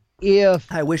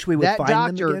 if I wish we would that find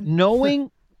doctor, them again. knowing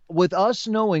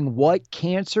what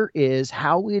cancer is,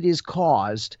 how it is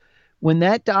caused, when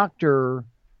that doctor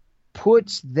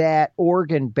puts that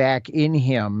organ back in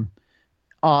him,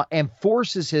 and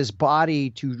forces his body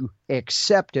to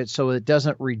accept it so it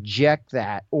doesn't reject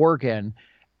that organ,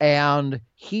 and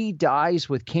he dies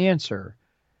with cancer.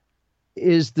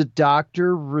 Is the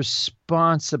doctor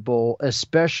responsible,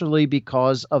 especially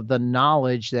because of the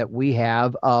knowledge that we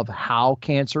have of how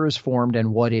cancer is formed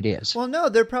and what it is? Well, no,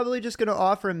 they're probably just going to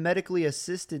offer him medically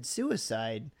assisted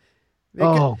suicide.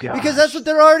 Oh gosh. Because that's what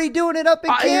they're already doing it up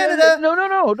in Canada.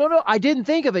 No. I didn't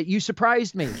think of it. You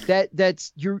surprised me.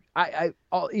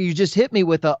 You just hit me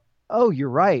with a. Oh, you're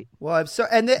right. Well, I'm sorry.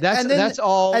 That's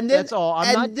all. That's all.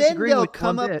 I'm not disagreeing with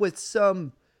come up with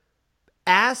some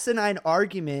asinine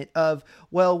argument of,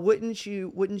 well, wouldn't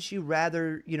you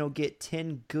rather, get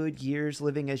 10 good years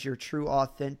living as your true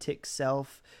authentic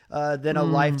self than a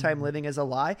lifetime living as a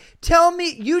lie? Tell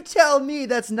me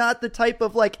that's not the type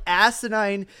of like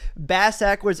asinine bass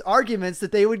backwards arguments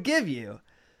that they would give you.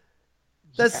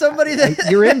 That's somebody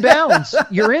that you're in bounds.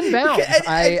 You're in bounds.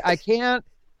 I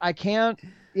can't.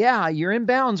 Yeah, you're in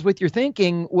bounds with your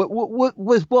thinking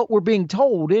with what we're being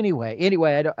told anyway.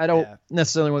 Anyway, I don't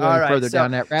necessarily want to go further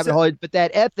down that rabbit hole, but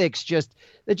that ethics just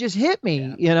hit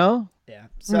me, Yeah.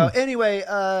 So anyway,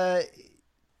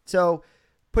 so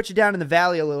put you down in the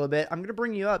valley a little bit. I'm going to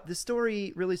bring you up. This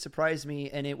story really surprised me,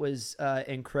 and it was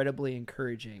incredibly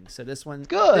encouraging. So this one's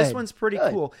pretty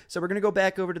cool. So we're going to go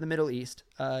back over to the Middle East,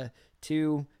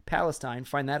 to Palestine.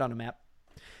 Find that on a map.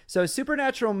 So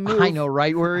supernatural move. I know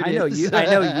right where it is. I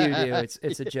know you do.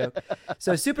 It's a joke.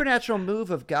 So supernatural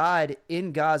move of God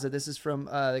in Gaza. This is from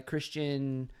the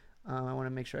Christian. I want to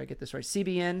make sure I get this right.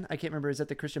 CBN. I can't remember. Is that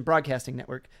the Christian Broadcasting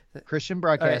Network? Christian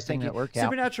Broadcasting Network. Yeah.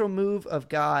 Supernatural move of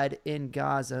God in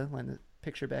Gaza. Line the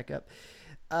picture back up.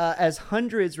 As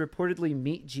hundreds reportedly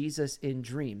meet Jesus in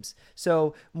dreams.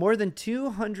 So more than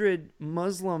 200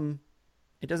 Muslim.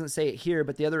 It doesn't say it here,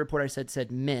 but the other report I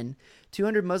said men.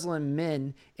 200 Muslim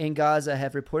men in Gaza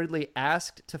have reportedly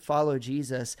asked to follow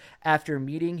Jesus after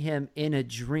meeting him in a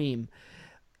dream.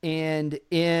 And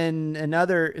in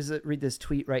another, read this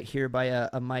tweet right here by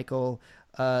a Michael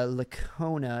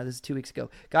Lacona. This is 2 weeks ago.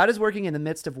 God is working in the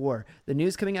midst of war. The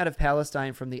news coming out of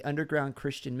Palestine from the underground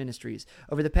Christian ministries.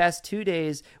 Over the past 2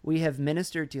 days, we have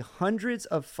ministered to hundreds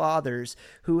of fathers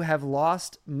who have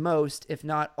lost most, if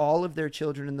not all, of their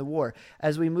children in the war.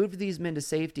 As we moved these men to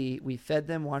safety, we fed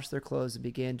them, washed their clothes, and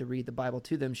began to read the Bible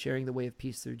to them, sharing the way of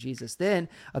peace through Jesus. Then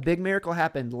a big miracle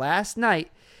happened. Last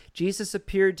night, Jesus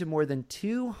appeared to more than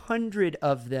 200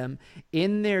 of them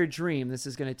in their dream. This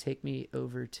is going to take me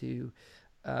over to...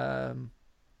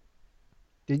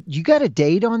 You got a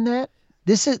date on that?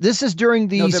 This is during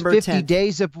these November 50 10th.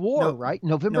 days of war, right?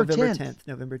 November 10th.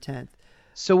 November 10th.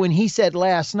 So when he said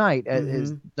last night,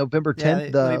 is November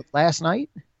 10th last night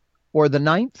or the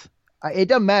 9th? It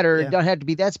doesn't matter. Yeah. It doesn't have to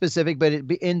be that specific, but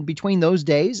in between those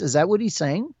days, is that what he's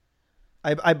saying?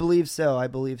 I believe so.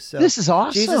 This is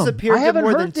awesome. Jesus appeared to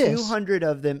more than this. 200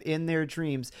 of them in their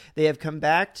dreams. They have come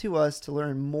back to us to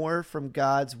learn more from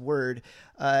God's word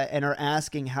and are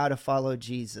asking how to follow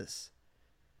Jesus.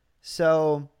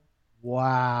 So,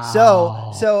 wow.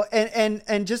 So,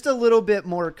 and just a little bit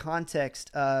more context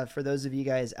for those of you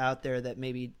guys out there that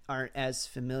maybe aren't as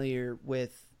familiar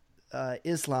with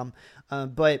Islam,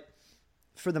 but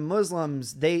for the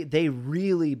Muslims, they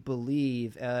really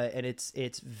believe, and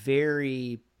it's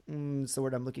very, it's the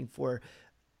word I'm looking for,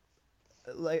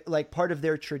 like part of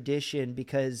their tradition,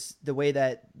 because the way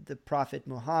that the Prophet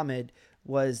Muhammad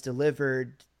was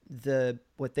delivered,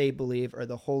 what they believe are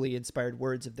the holy inspired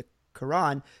words of the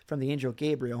Quran from the angel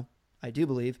Gabriel, I do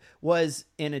believe, was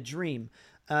in a dream.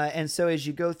 And so as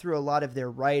you go through a lot of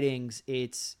their writings,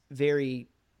 it's very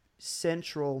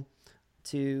central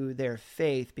to their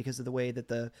faith because of the way that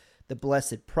the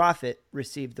blessed prophet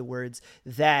received the words,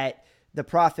 that the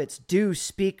prophets do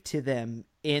speak to them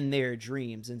in their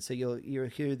dreams. And so you'll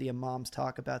hear the imams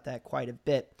talk about that quite a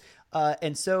bit.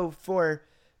 And so for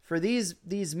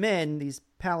these men, these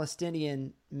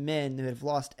Palestinian men who have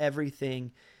lost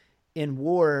everything in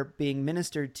war, being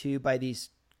ministered to by these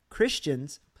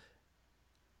Christians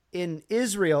in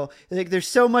Israel, like there's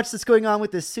so much that's going on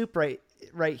with this soup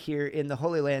right here in the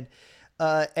Holy Land.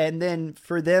 And then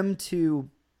for them to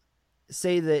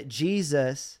say that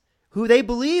Jesus, who they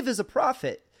believe is a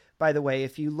prophet, by the way,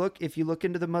 if you look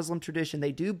into the Muslim tradition,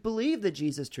 they do believe that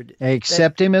Jesus they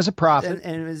accept him as a prophet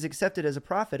and is accepted as a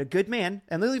prophet, a good man,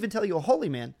 and they'll even tell you a holy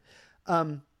man.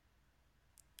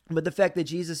 But the fact that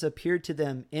Jesus appeared to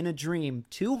them in a dream,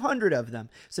 200 of them.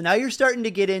 So now you're starting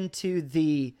to get into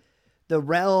the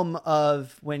realm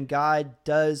of when God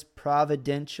does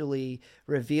providentially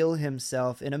reveal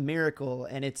himself in a miracle,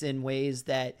 and it's in ways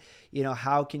that,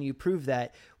 how can you prove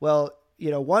that? Well,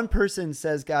 one person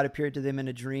says God appeared to them in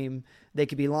a dream. They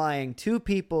could be lying. 2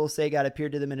 people say God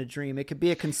appeared to them in a dream. It could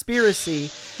be a conspiracy.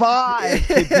 5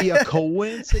 could be a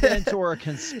coincidence or a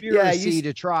conspiracy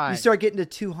to try. You start getting to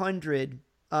 200.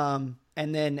 And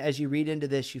then as you read into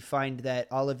this, you find that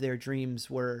all of their dreams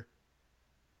were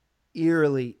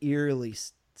eerily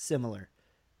similar,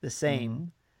 the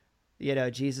same.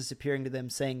 Jesus appearing to them,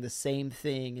 saying the same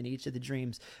thing in each of the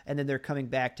dreams. And then they're coming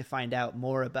back to find out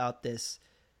more about this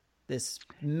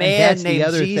man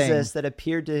named Jesus that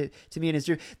appeared to me in his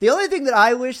dream. The only thing that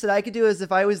I wish that I could do is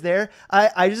if I was there,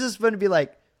 I just want to be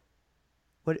like,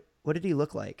 what did he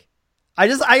look like?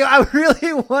 I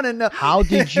really want to know. How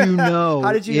did you know?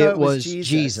 How did you know it was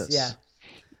Jesus? Yeah.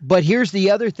 But here's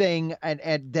the other thing,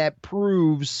 and that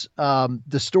proves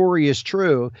the story is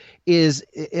true, is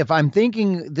if I'm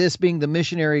thinking this being the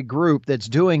missionary group that's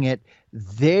doing it,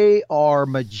 they are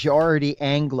majority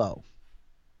Anglo.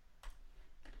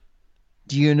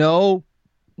 Do you know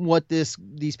what these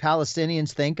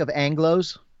Palestinians think of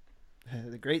Anglos?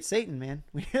 The great Satan, man.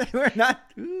 We're not.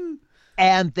 Ooh.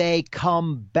 And they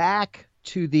come back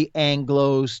to the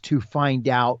Anglos to find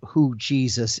out who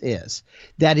Jesus is.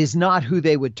 That is not who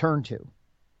they would turn to.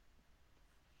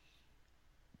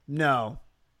 No.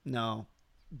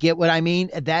 Get what I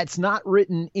mean? That's not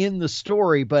written in the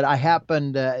story, but I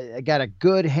got a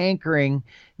good hankering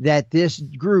that this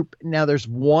group, now there's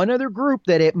one other group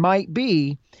that it might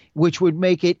be, which would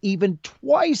make it even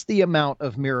twice the amount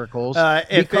of miracles,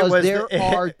 because there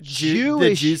are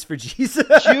Jewish, the Jews for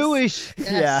Jesus. Jewish,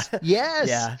 yes.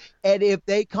 Yeah. And if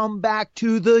they come back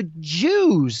to the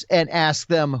Jews and ask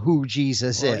them who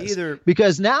Jesus is,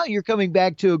 because now you're coming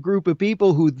back to a group of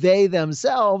people who they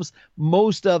themselves,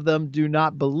 most of them do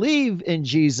not believe in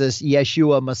Jesus,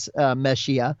 Yeshua,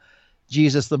 Messiah,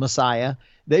 Jesus the Messiah.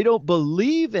 They don't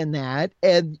believe in that,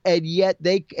 and yet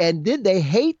they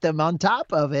hate them on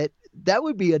top of it. That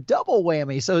would be a double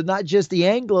whammy. So not just the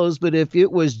Anglos, but if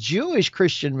it was Jewish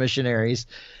Christian missionaries,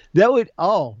 that would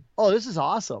this is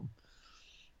awesome.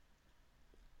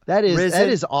 That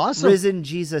is awesome. Risen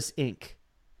Jesus Inc.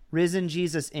 Risen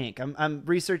Jesus Inc. I'm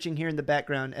researching here in the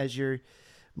background as you're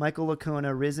Michael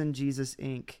Lacona, Risen Jesus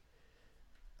Inc.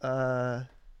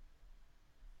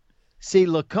 See,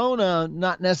 Lacona,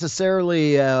 not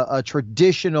necessarily a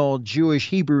traditional Jewish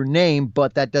Hebrew name,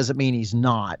 but that doesn't mean he's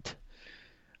not.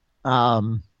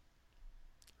 Well,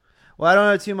 I don't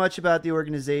know too much about the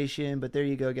organization, but there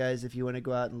you go, guys, if you want to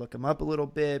go out and look him up a little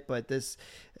bit. But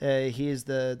he is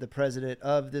the president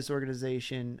of this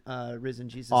organization, Risen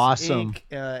Jesus awesome. Inc.,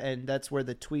 and that's where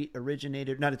the tweet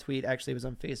originated. Not a tweet, actually, it was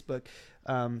on Facebook.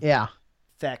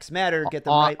 Facts matter, get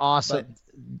them right. Awesome. But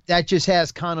that just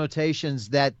has connotations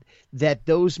that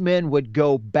those men would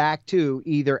go back to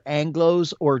either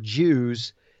Anglos or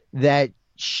Jews that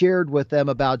shared with them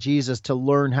about Jesus to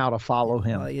learn how to follow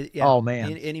him. Oh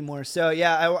man. Anymore. So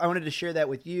I wanted to share that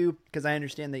with you because I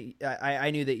understand that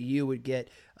I knew that you would get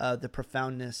the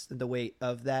profoundness, the weight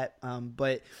of that.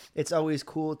 But it's always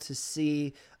cool to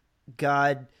see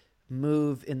God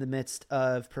move in the midst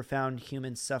of profound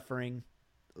human suffering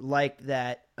like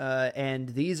that. And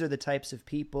these are the types of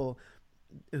people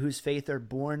whose faith are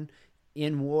born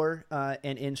in war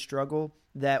and in struggle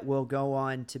that will go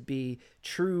on to be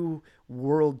true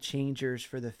world changers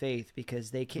for the faith,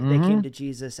 because they came to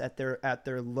Jesus at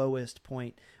their lowest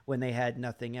point when they had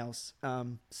nothing else.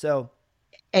 And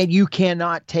you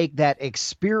cannot take that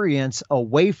experience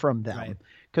away from them. Right.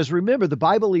 Because remember, the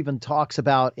Bible even talks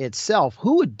about itself.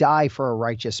 Who would die for a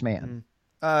righteous man?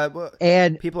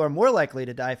 And people are more likely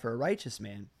to die for a righteous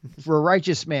man. For a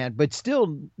righteous man, but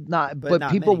still not. But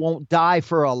not people many. Won't die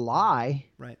for a lie.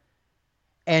 Right.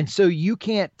 And so you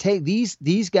can't take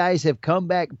these guys have come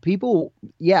back. People,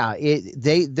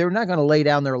 they're not going to lay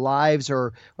down their lives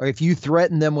or if you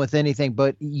threaten them with anything,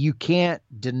 but you can't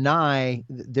deny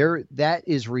that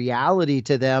is reality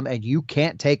to them, and you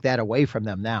can't take that away from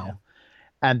them now. Yeah.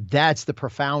 And that's the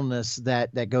profoundness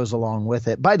that goes along with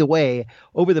it. By the way,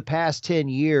 over the past 10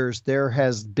 years, there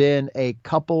has been a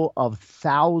couple of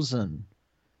thousand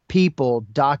people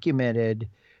documented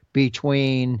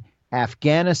between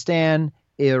Afghanistan,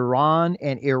 Iran,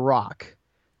 and Iraq.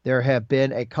 There have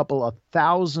been a couple of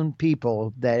thousand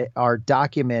people that are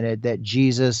documented that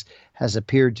Jesus has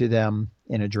appeared to them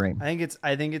in a dream. I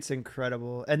think it's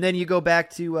incredible. And then you go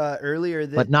back to earlier,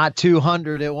 but not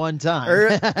 200 at one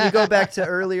time. You go back to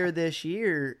earlier this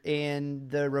year and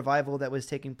the revival that was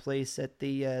taking place at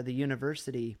the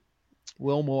university.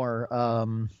 Wilmore.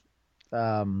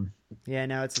 Yeah,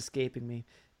 now it's escaping me.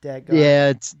 Daggone it. Yeah,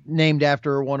 it's named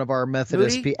after one of our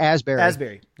Methodist Moody?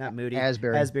 Asbury, not Moody.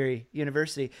 Asbury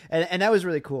University. And that was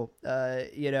really cool.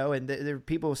 And there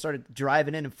people started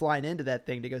driving in and flying into that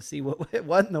thing to go see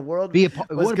what in the world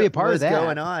want to be a part of that.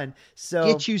 going on. So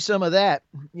get you some of that.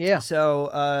 Yeah.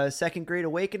 So Second Great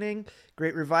Awakening,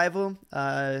 Great Revival.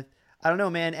 I don't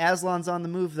know, man. Aslan's on the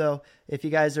move, though. If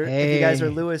you guys are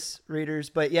Lewis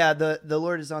readers, but yeah, the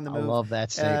Lord is on the move. I love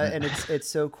that statement, and it's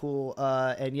so cool.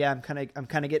 And yeah, I'm kind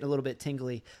of getting a little bit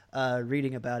tingly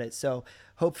reading about it. So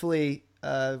hopefully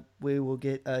we will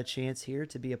get a chance here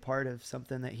to be a part of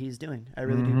something that he's doing. I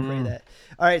really do pray that.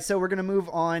 All right, so we're gonna move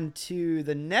on to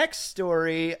the next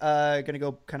story. Gonna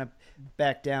go kind of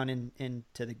back down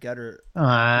into the gutter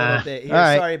a little bit here.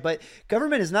 Right. Sorry, but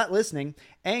government is not listening.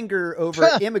 Anger over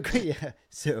immigrant. Yeah,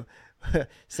 so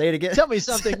say it again. Tell me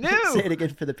something new. Say it again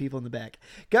for the people in the back.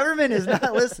 Government is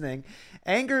not listening.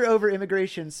 Anger over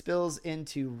immigration spills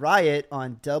into riot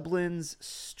on Dublin's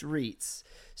streets.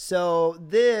 So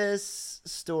this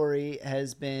story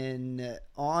has been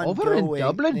ongoing over in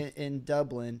Dublin. In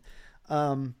Dublin.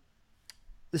 The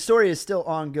story is still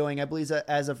ongoing. I believe that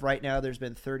as of right now, there's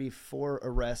been 34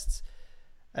 arrests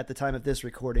at the time of this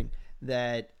recording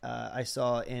that I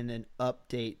saw in an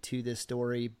update to this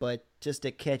story. But just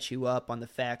to catch you up on the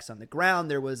facts on the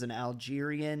ground, there was an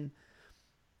Algerian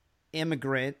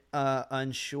immigrant,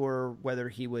 unsure whether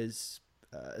he was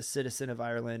a citizen of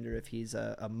Ireland or if he's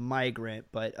a migrant,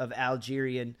 but of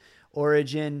Algerian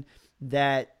origin,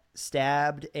 that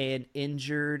stabbed and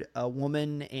injured a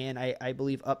woman and I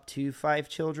believe up to 5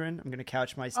 children. I'm going to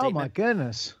couch my statement. Oh my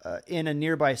goodness. In a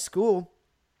nearby school.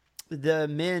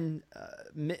 The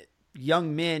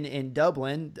young men in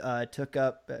Dublin took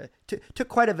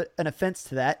quite an offense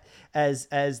to that,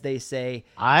 as they say,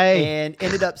 and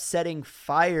ended up setting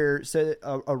fire. So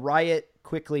a riot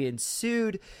quickly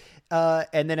ensued.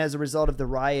 And then as a result of the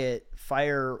riot,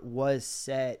 fire was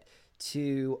set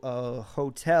to a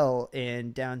hotel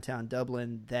in downtown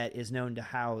Dublin that is known to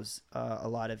house a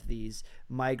lot of these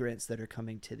migrants that are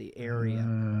coming to the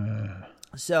area.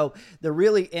 So the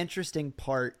really interesting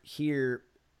part here,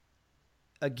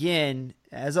 again,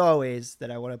 as always, that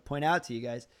I want to point out to you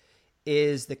guys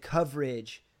is the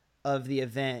coverage of the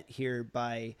event here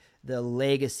by the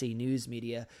legacy news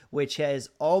media, which has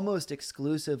almost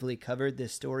exclusively covered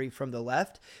this story from the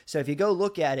left. So if you go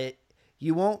look at it,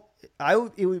 you won't,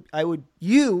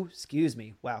 excuse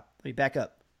me. Wow. Let me back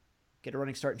up. Get a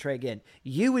running start and try again.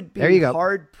 You would be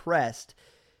hard pressed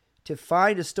to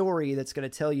find a story that's going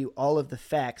to tell you all of the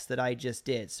facts that I just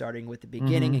did, starting with the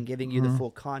beginning and giving you the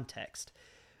full context.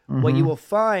 What you will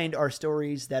find are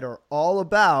stories that are all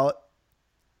about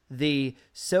the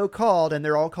so-called, and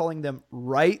they're all calling them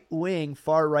right-wing,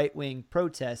 far right-wing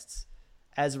protests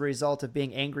as a result of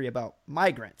being angry about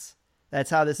migrants. That's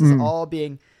how this is all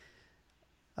being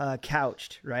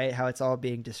couched, right? How it's all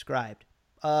being described.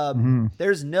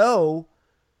 There's no,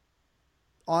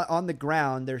 on the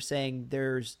ground, they're saying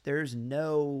there's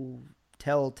no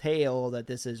telltale that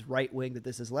this is right-wing, that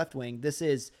this is left-wing. This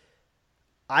is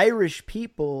Irish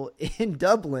people in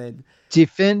Dublin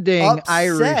defending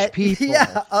Irish people.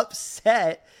 Yeah,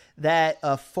 upset that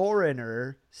a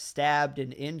foreigner stabbed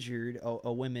and injured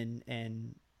a woman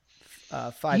and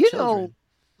 5 children.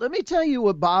 Let me tell you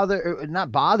what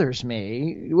bothers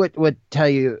me. Let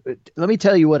me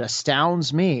tell you what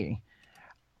astounds me.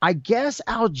 I guess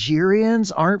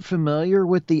Algerians aren't familiar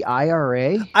with the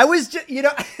IRA. I was just,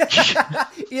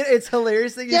 it's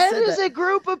hilarious that you said that. That is a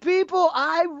group of people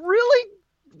I really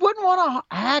wouldn't want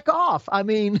to hack off. I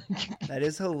mean, that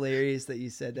is hilarious that you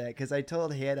said that, because I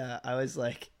told Hannah, I was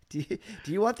like, do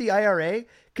you want the IRA?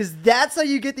 Because that's how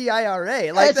you get the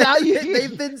IRA. Like, that's how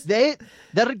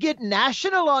they'll get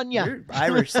national on you. Your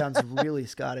Irish sounds really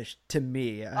Scottish to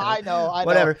me. I know.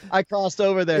 Whatever. I crossed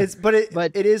over there. But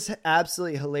it is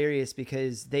absolutely hilarious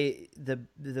because the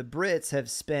Brits have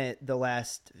spent the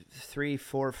last 3,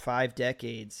 4, 5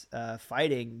 decades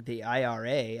fighting the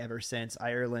IRA ever since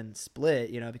Ireland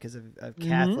split. Because of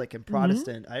Catholic and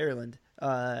Protestant Ireland,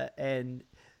 and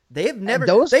they've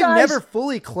never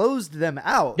fully closed them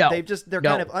out. No, they're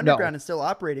kind of underground and still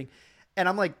operating. And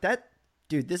I'm like, I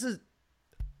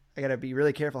gotta be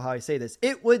really careful how I say this.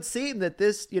 It would seem that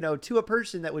this, to a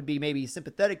person that would be maybe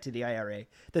sympathetic to the IRA,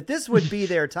 that this would be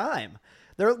their time.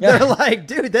 They're like,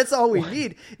 dude, that's all we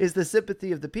need is the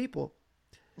sympathy of the people.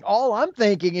 All I'm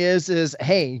thinking is,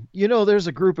 hey, there's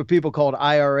a group of people called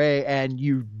IRA, and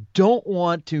you don't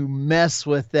want to mess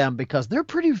with them because they're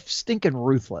pretty stinking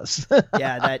ruthless.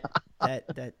 Yeah,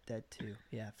 that too.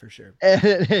 Yeah, for sure.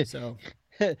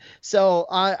 So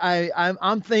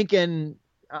I'm thinking,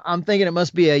 I'm thinking it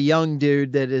must be a young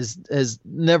dude that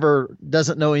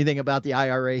doesn't know anything about the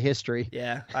IRA history.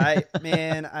 Yeah, I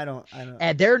don't.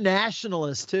 And they're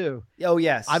nationalists too. Oh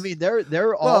yes. I mean, they're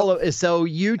Well, so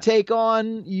you take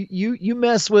on you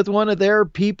mess with one of their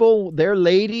people, their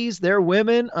ladies, their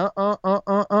women.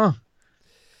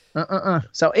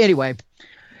 So anyway,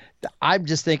 I'm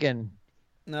just thinking,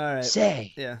 all right.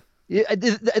 say, Yeah.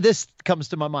 this comes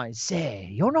to my mind. Say,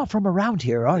 you're not from around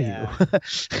here, are Yeah.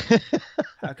 you?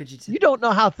 How could you? You don't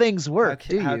know how things work,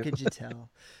 do How you? could you tell?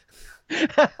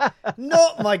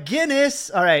 Not my Guinness.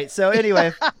 All right. So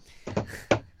anyway,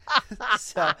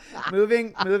 so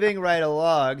moving right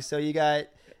along. So you got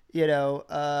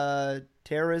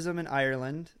terrorism in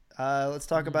Ireland. Let's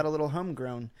talk about a little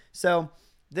homegrown. So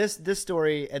this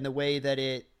story and the way that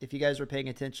if you guys were paying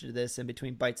attention to this in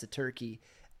between bites of turkey,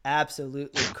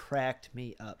 absolutely cracked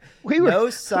me up. We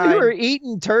were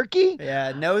eating turkey.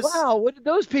 Yeah. Wow. What did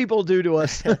those people do to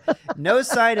us? No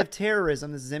sign of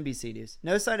terrorism. This is NBC News.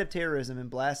 No sign of terrorism in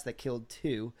blast that killed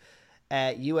 2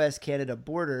 at U.S.-Canada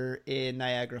border in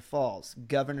Niagara Falls,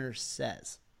 governor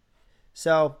says.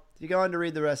 So if you go on to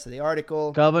read the rest of the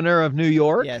article. Governor of New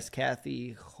York? Yes,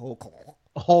 Kathy Hochul.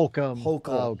 Holcomb. Oh,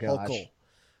 gosh. Hochul.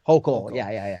 Hochul.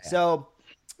 Yeah. So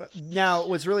now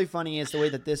what's really funny is the way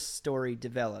that this story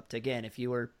developed. Again, if you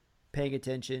were paying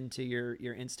attention to your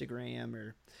Instagram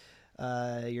or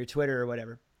your Twitter or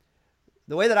whatever,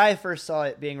 the way that I first saw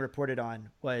it being reported on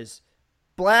was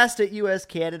blast at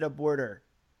U.S.-Canada border.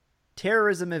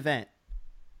 Terrorism event.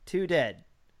 2 dead.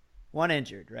 1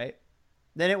 injured, right?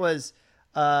 Then it was,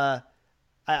 I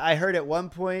heard at one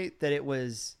point that it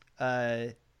was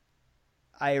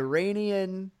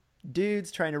Iranian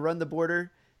dudes trying to run the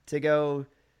border to go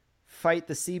fight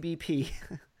the CBP.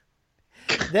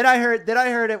 Then I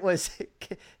heard it was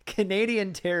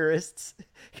Canadian terrorists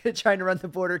trying to run the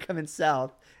border coming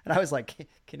south. And I was like,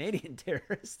 Canadian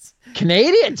terrorists?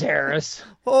 Canadian terrorists?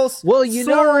 Well,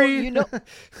 sorry.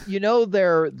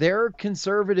 their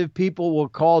conservative people were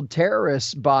called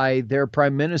terrorists by their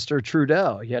Prime Minister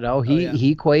Trudeau.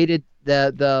 He equated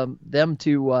them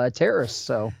to terrorists.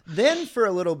 So then for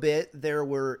a little bit, there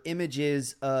were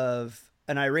images of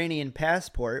an Iranian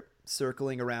passport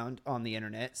circling around on the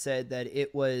internet, said that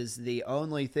it was the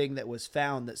only thing that was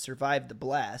found that survived the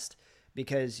blast,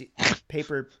 because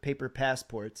paper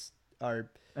passports are,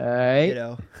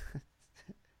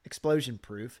 explosion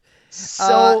proof.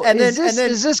 So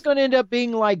is this going to end up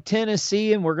being like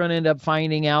Tennessee, and we're going to end up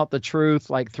finding out the truth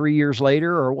like 3 years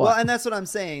later, or what? Well, and that's what I'm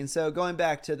saying. So going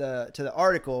back to the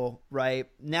article, right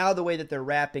now, the way that they're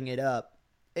wrapping it up,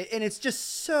 and it's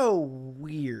just so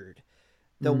weird.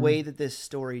 The way that this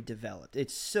story developed.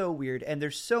 It's so weird. And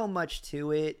there's so much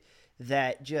to it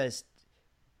that just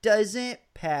doesn't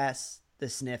pass the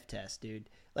sniff test, dude.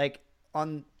 Like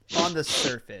on the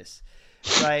surface.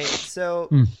 Right. So,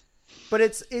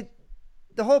 but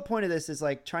the whole point of this is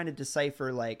like trying to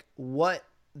decipher like what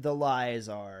the lies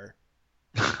are.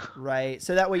 Right.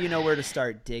 So that way you know where to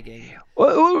start digging.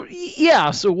 Well,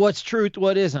 yeah. So what's truth?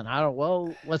 What isn't?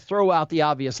 Let's throw out the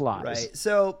obvious lies. Right.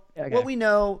 So what we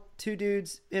know, 2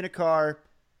 dudes in a car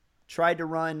tried to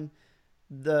run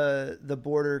the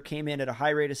border, came in at a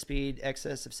high rate of speed,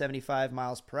 excess of 75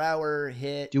 miles per hour,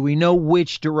 hit. Do we know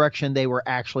which direction they were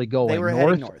actually going? They were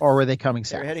heading north. Or were they coming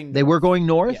south? They were going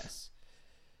north? Yes.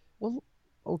 Well,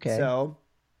 okay. So,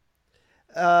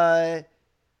 then,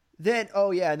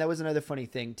 and that was another funny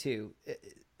thing too.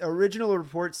 Original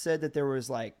reports said that there was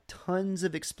like tons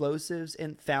of explosives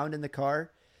found in the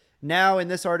car. Now in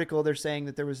this article, they're saying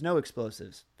that there was no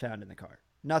explosives found in the car.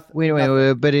 Nothing.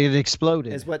 Wait, but it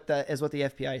exploded. Is what the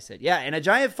FBI said. Yeah, and a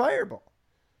giant fireball.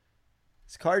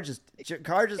 This car just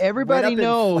everybody went up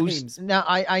knows. in flames. Now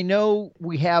I know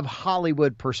we have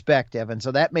Hollywood perspective, and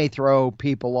so that may throw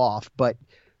people off, but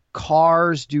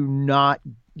cars do not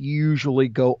usually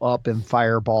go up in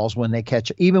fireballs when they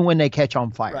catch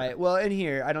on fire. Right. Well, in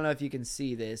here, I don't know if you can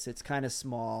see this. It's kind of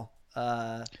small.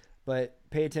 But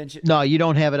pay attention. No, you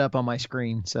don't have it up on my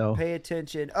screen, so pay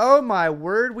attention. Oh my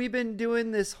word, we've been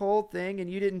doing this whole thing and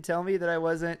you didn't tell me that I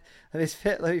wasn't. Let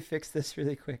me fix this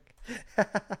really quick.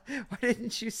 Why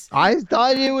didn't you I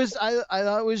thought it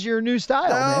was your new style.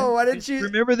 No, man. Why didn't you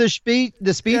remember the speech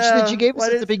that you gave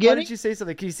us at the beginning? Why did you say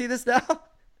something? Can you see this now?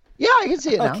 Yeah, I can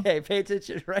see it now. Okay, pay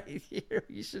attention right here.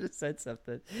 You should have said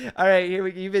something. All right,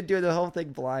 you've been doing the whole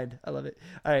thing blind. I love it.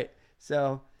 All right,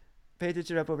 so pay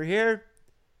attention up over here.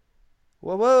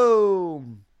 Whoa.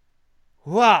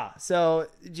 Wow. So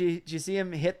did you see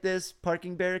him hit this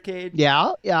parking barricade?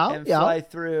 Yeah. And fly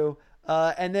through.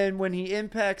 And then when he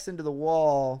impacts into the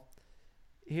wall,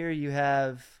 here you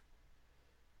have,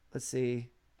 let's see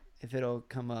if it'll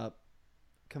come up.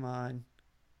 Come on.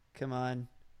 Come on.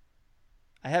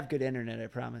 I have good internet, I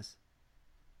promise.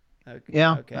 Okay.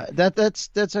 Yeah, Okay.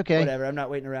 that's okay. Whatever. I'm not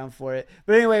waiting around for it.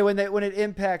 But anyway, when it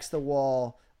impacts the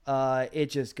wall, it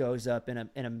just goes up in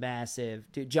a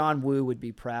massive. Dude, John Woo would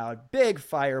be proud. Big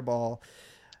fireball.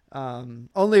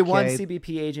 Only one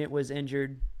CBP agent was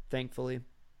injured, thankfully.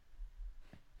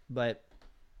 But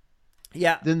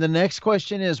yeah. Then the next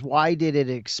question is, why did it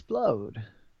explode?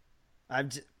 I'm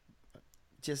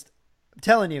just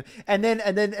telling you. And then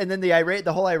the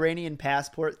whole Iranian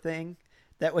passport thing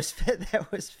that was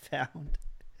found.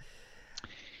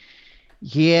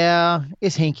 Yeah,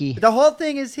 it's hinky. The whole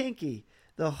thing is hinky.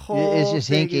 The whole it's just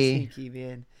thing hinky. is hinky,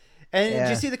 man. And did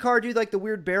you see the car do like the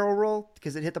weird barrel roll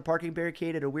because it hit the parking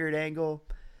barricade at a weird angle?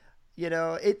 You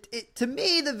know, it to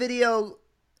me the video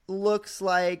looks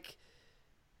like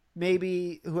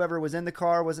maybe whoever was in the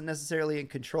car wasn't necessarily in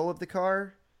control of the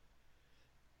car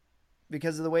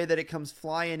because of the way that it comes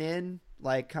flying in,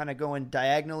 like kind of going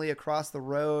diagonally across the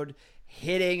road,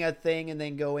 hitting a thing and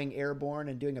then going airborne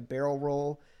and doing a barrel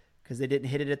roll because they didn't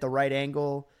hit it at the right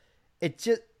angle. It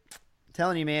just, I'm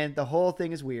telling you, man, the whole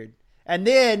thing is weird. And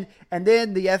then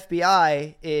the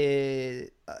FBI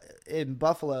in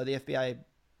Buffalo, the FBI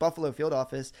Buffalo field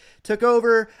office took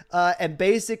over and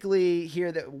basically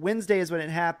here that Wednesday is when it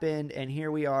happened, and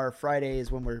here we are, Friday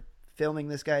is when we're filming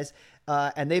this, guys,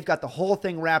 and they've got the whole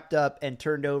thing wrapped up and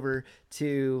turned over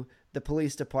to the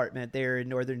police department there in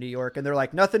northern New York, and they're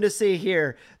like, nothing to see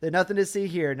here. There's nothing to see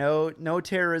here. No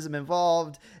terrorism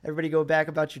involved. Everybody go back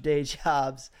about your day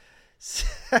jobs.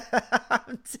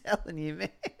 I'm telling you, man.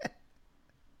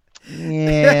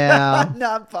 Yeah. I'm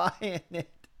not buying it.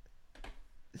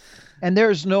 And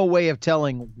there's no way of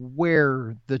telling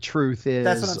where the truth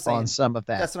is on some of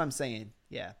that. That's what I'm saying.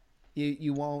 Yeah.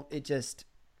 You won't. It just.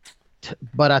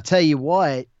 But I tell you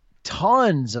what,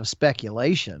 tons of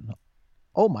speculation.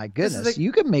 Oh my goodness.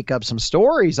 You can make up some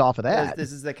stories off of that.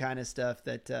 This is the kind of stuff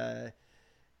that,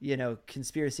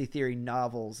 conspiracy theory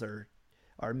novels are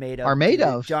made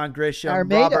of. John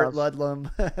Grisham, Robert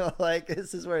Ludlum. Like,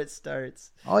 this is where it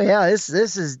starts. Oh yeah. This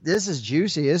is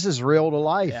juicy. This is real to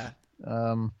life. Yeah.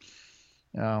 All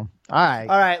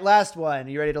right. Last one.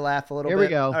 You ready to laugh a little bit? Here we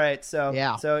go. All right. So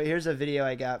here's a video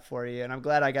I got for you, and I'm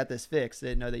glad I got this fixed. I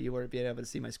didn't know that you weren't being able to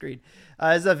see my screen.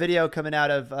 This is a video coming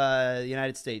out of the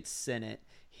United States Senate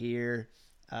here.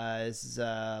 This is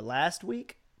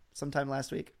sometime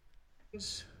last week.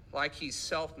 Like he's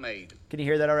self-made. Can you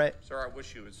hear that all right? Sir, I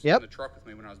wish you was in the truck with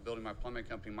me when I was building my plumbing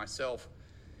company myself,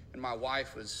 and my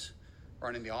wife was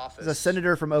running the office. He's a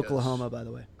senator from Oklahoma, by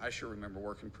the way. I sure remember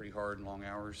working pretty hard and long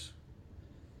hours.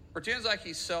 Pretends like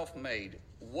he's self-made.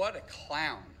 What a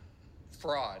clown.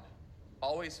 Fraud.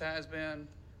 Always has been,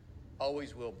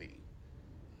 always will be.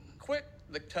 Quit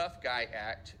the tough guy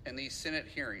act in these Senate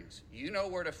hearings. You know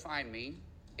where to find me.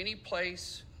 Any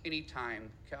place, anytime,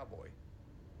 cowboy.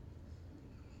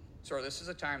 Sir, this is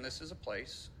a time, this is a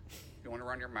place. If you want to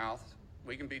run your mouth,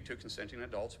 we can be two consenting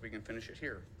adults. We can finish it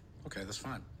here. Okay, that's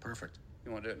fine. Perfect.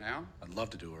 You want to do it now? I'd love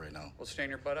to do it right now. Well, stand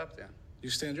your butt up then. You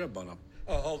stand your butt up.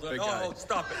 Oh, hold on. Oh,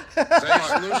 stop it. Is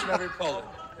that your solution? Hold it.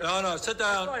 No, sit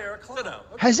down. Sit down.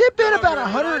 Has it been about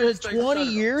 120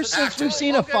 years since we've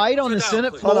seen a fight on the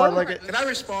Senate floor? Hold on, Can I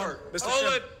respond?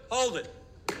 Mr. Hold it.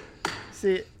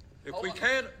 See, if we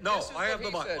can't, no, I have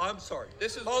the mic. I'm sorry.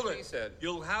 This is hold what it. he said.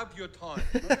 You'll have your time.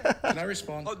 Can I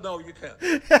respond? Oh, no, you can't.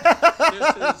 This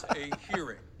is a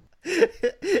hearing.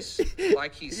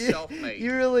 Like he's self-made.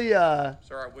 You really,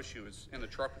 Sir, I wish you was in the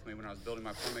truck with me when I was building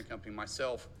my plumbing company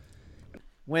myself.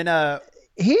 when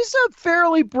He's a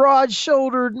fairly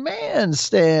broad-shouldered man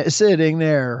sitting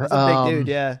there. He's a big dude,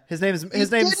 yeah. His name's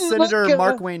Senator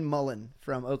Mark Wayne Mullen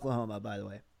from Oklahoma, by the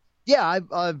way. Yeah,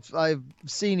 I've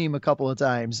seen him a couple of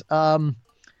times.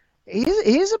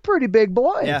 He's a pretty big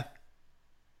boy. Yeah.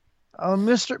 I'm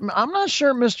not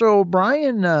sure Mr.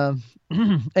 O'Brien.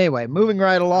 Anyway, moving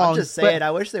right along. I'm just saying,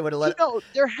 I wish they would have let.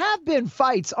 There have been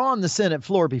fights on the Senate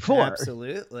floor before.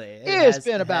 Absolutely, it's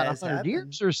been about 100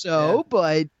 years or so,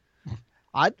 but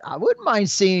I wouldn't mind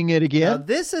seeing it again. Now,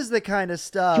 this is the kind of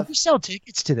stuff. Can we sell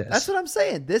tickets to this? That's what I'm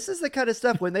saying. This is the kind of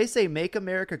stuff when they say "Make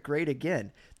America Great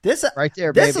Again." This right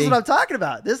there, this baby. is what I'm talking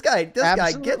about. This guy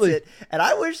gets it. And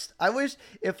I wish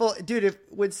if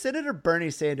when Senator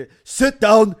Bernie Sanders, sit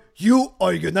down, you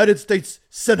are United States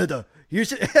Senator. You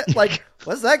should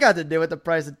what's that got to do with the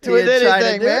price of tea?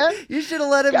 Man. You should have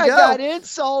let him go. Got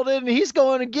insulted, and he's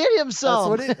going to get him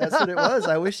some. That's what it was.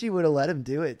 I wish he would have let him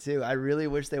do it too. I really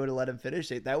wish they would have let him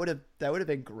finish it. That would have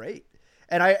been great.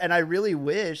 And I really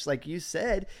wish, like you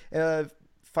said,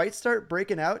 fights start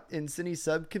breaking out in Senate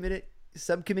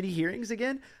subcommittee hearings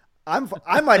again.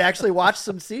 I might actually watch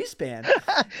some C-SPAN.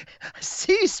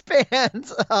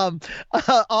 C-SPAN's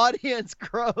audience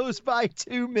grows by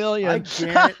 2 million.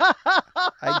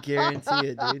 I guarantee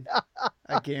it, dude.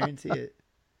 I guarantee it.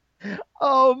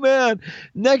 Oh man!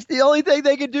 Next, the only thing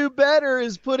they could do better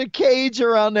is put a cage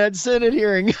around that Senate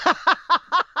hearing.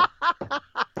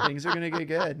 Things are gonna get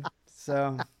good.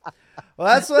 So, well,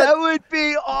 that's what that would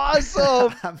be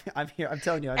awesome. I'm here. I'm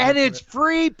telling you. And it's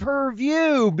free per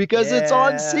view because it's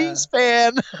on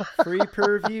C-SPAN. Free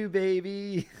per view,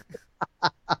 baby.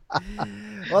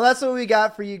 Well, that's what we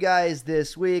got for you guys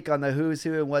this week on the Who's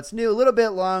Who and What's New. A little bit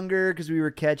longer because we were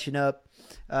catching up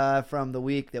from the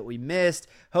week that we missed.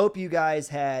 Hope you guys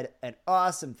had an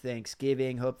awesome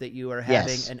Thanksgiving. Hope that you are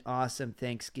having an awesome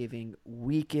Thanksgiving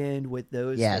weekend with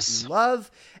those that you love.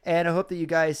 And I hope that you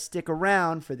guys stick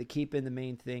around for the Keeping the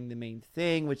Main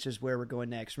Thing, which is where we're going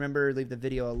next. Remember, leave the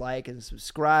video a like and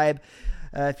subscribe.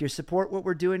 If you support what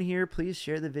we're doing here, please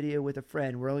share the video with a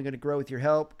friend. We're only going to grow with your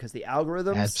help because the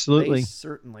algorithms, they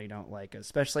certainly don't like us,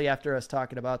 especially after us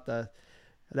talking about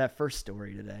that first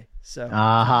story today. So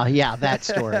yeah, that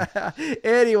story.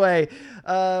 Anyway,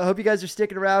 hope you guys are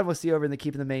sticking around. We'll see you over in the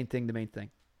Keeping the Main Thing.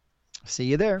 See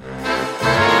you there.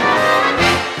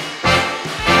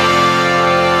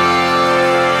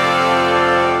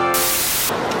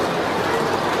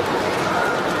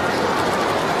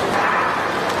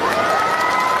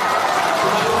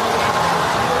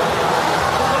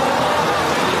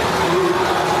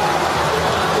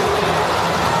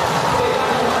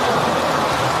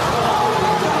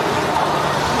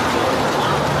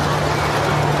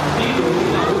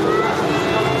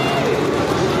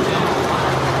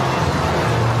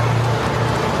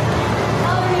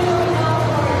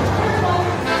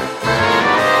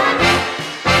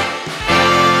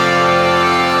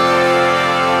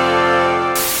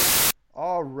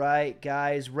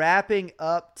 Guys, wrapping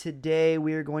up today,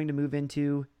 we are going to move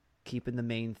into Keeping the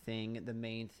Main Thing.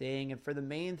 And for the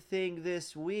main thing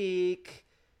this week,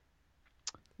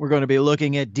 we're going to be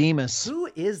looking at Demas. Who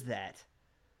is that?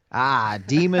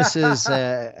 Demas is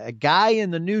a guy in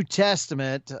the New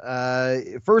Testament.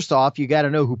 First off, you got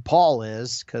to know who Paul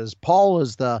is, because Paul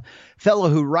is the fellow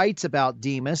who writes about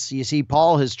Demas. You see,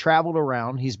 Paul has traveled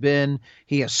around.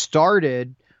 He has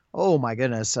started, oh my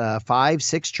goodness, 5,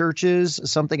 6 churches,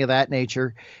 something of that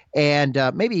nature, and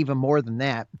maybe even more than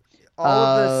that. All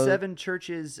of the 7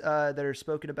 churches that are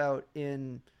spoken about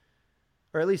in,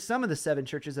 or at least some of the 7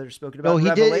 churches that are spoken about. Oh, he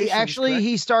did. Actually, correct?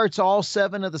 He starts all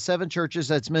 7 of the 7 churches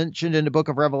that's mentioned in the book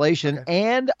of Revelation,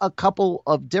 and a couple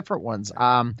of different ones.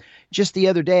 Just the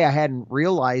other day, I hadn't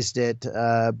realized it,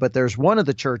 but there's one of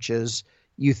the churches.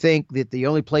 You think that the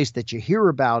only place that you hear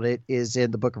about it is in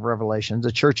the book of Revelation,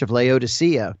 the church of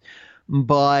Laodicea.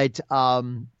 But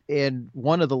in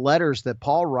one of the letters that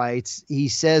Paul writes, he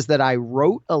says that I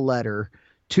wrote a letter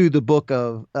to the book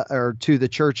of, or to the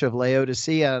church of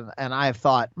Laodicea. And I have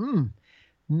thought,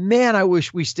 man, I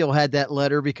wish we still had that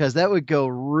letter, because that would go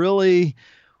really,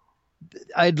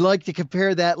 I'd like to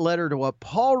compare that letter to what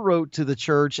Paul wrote to the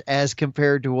church as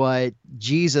compared to what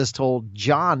Jesus told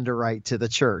John to write to the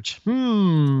church.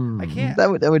 I can't. That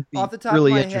would be off the top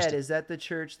really of my interesting. Head, is that the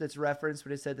church that's referenced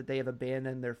when it said that they have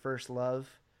abandoned their first love?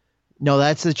 No,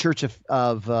 that's the church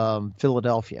of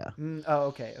Philadelphia.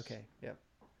 Okay, yeah.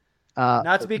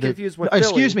 Not to be confused with Philly.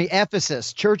 Excuse me,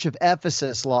 Ephesus. Church of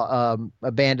Ephesus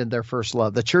abandoned their first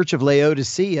love. The church of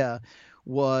Laodicea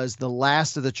was the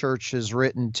last of the churches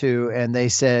written to, and they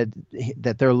said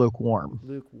that they're lukewarm.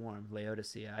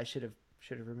 Laodicea. I should have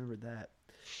remembered that.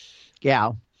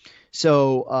 Yeah.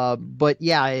 So, but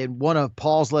yeah, in one of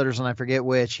Paul's letters, and I forget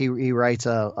which, he writes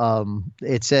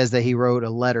it says that he wrote a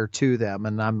letter to them,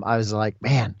 and I was like,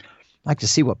 man, I'd like to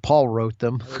see what Paul wrote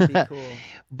them. That would be cool.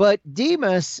 But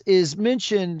Demas is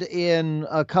mentioned in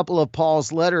a couple of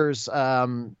Paul's letters.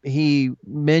 He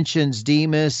mentions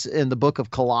Demas in the book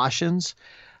of Colossians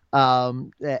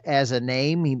as a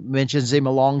name. He mentions him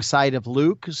alongside of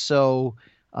Luke. So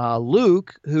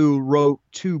Luke, who wrote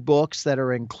 2 books that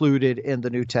are included in the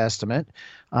New Testament,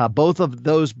 both of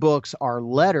those books are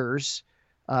letters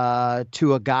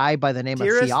to a guy by the name of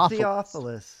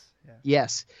Theophilus. Yeah.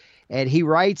 Yes. And he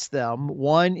writes them.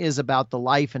 One is about the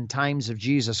life and times of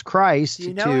Jesus Christ. Do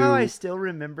you know how I still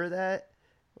remember that?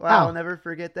 Wow, I'll never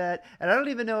forget that. And I don't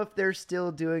even know if they're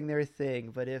still doing their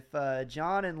thing, but if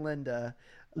John and Linda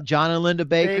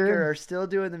Baker are still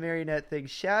doing the marionette thing,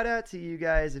 shout out to you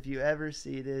guys if you ever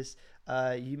see this.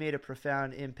 You made a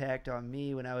profound impact on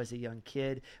me when I was a young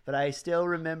kid, but I still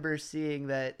remember seeing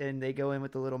that. And they go in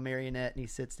with the little marionette, and he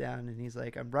sits down and he's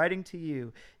like, "I'm writing to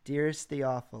you, dearest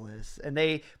Theophilus." And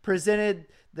they presented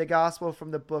the gospel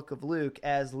from the book of Luke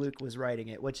as Luke was writing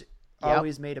it, which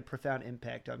always made a profound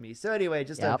impact on me. So anyway,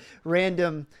 just a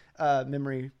random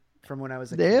memory from when I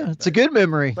was a kid. Yeah, it's a good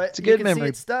memory. But it's a good you can memory. See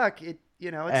it stuck. It's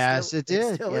Yes, still, it did.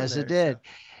 It's still Yes, in it there, did.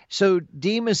 So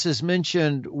Demas is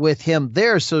mentioned with him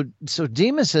there. So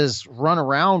Demas has run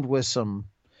around with some.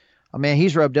 I mean,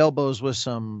 he's rubbed elbows with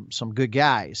some good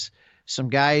guys, some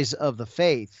guys of the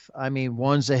faith. I mean,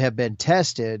 ones that have been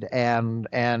tested and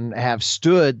have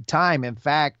stood time. In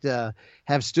fact,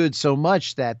 have stood so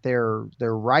much that their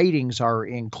writings are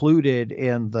included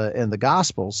in the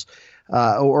Gospels.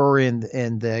 Or in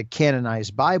the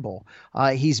canonized Bible.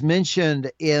 He's mentioned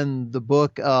in the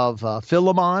book of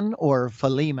Philemon or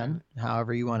Philemon,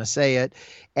 however you want to say it,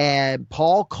 and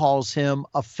Paul calls him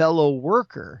a fellow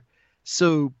worker.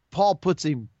 So Paul puts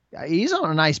him, he's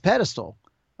on a nice pedestal.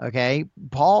 Okay.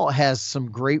 Paul has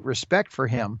some great respect for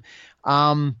him.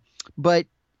 But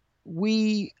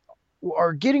we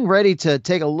are getting ready to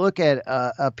take a look at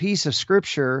a piece of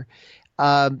scripture.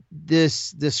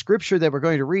 This scripture that we're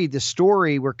going to read, the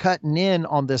story, we're cutting in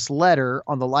on this letter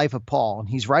on the life of Paul. And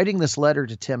he's writing this letter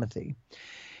to Timothy.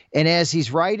 And as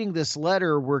he's writing this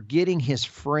letter, we're getting his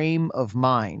frame of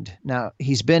mind. Now,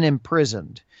 he's been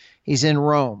imprisoned. He's in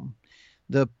Rome.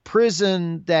 The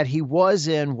prison that he was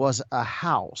in was a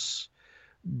house,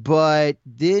 but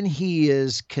then he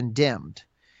is condemned.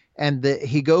 And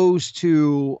he goes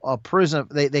to a prison.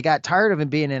 They got tired of him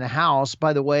being in a house.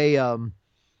 By the way,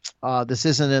 this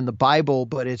isn't in the Bible,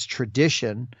 but it's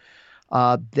tradition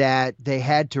that they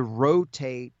had to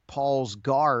rotate Paul's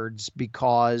guards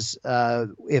because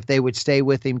if they would stay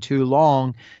with him too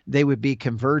long, they would be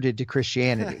converted to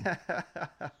Christianity.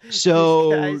 So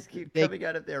these guys keep coming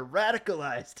out of there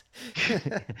radicalized.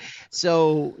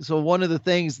 So one of the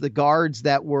things, the guards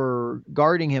that were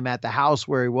guarding him at the house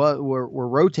where he was were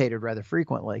rotated rather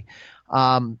frequently.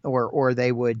 Or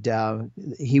they would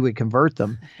he would convert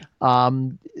them.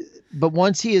 But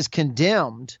once he is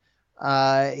condemned,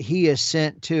 he is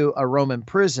sent to a Roman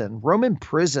prison. Roman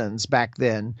prisons back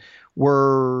then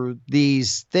were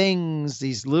these things,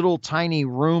 these little tiny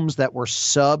rooms that were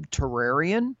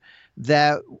subterranean,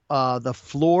 that the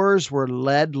floors were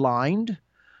lead lined.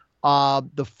 Also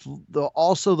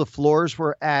the floors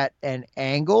were at an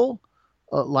angle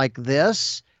like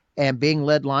this. And being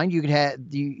lead lined, you could have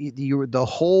the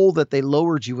hole that they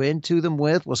lowered you into them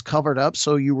with was covered up,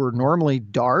 so you were normally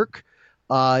dark.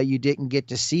 You didn't get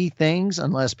to see things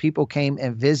unless people came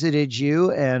and visited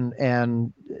you,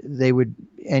 and they would,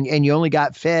 and you only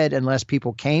got fed unless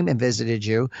people came and visited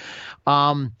you.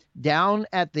 Down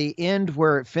at the end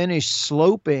where it finished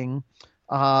sloping,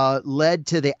 led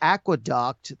to the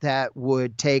aqueduct that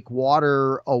would take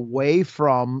water away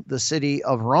from the city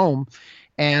of Rome.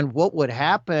 And what would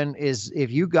happen is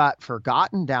if you got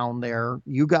forgotten down there,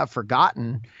 you got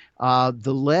forgotten,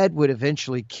 the lead would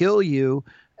eventually kill you.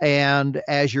 And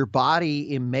as your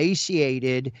body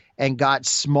emaciated and got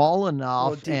small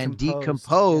enough and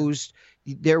decomposed,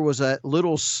 there was a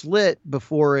little slit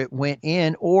before it went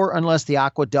in, or unless the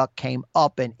aqueduct came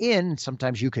up and in,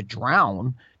 sometimes you could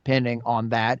drown depending on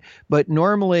that. But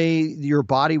normally your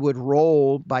body would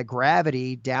roll by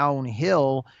gravity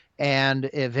downhill, and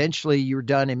eventually you're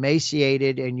done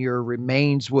emaciated and your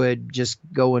remains would just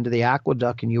go into the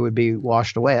aqueduct and you would be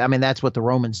washed away. I mean, that's what the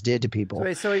Romans did to people. So,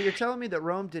 wait, so you're telling me that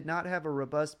Rome did not have a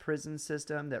robust prison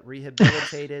system that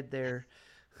rehabilitated their...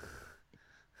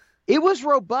 It was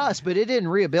robust, but it didn't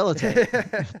rehabilitate.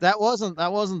 That wasn't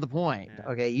the point.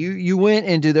 Yeah. Okay. You went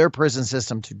into their prison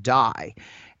system to die.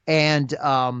 And,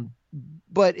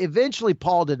 but eventually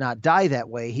Paul did not die that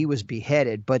way. He was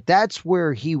beheaded, but that's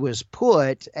where he was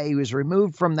put. He was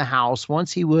removed from the house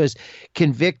once he was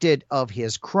convicted of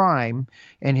his crime,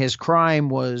 and his crime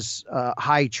was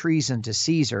high treason to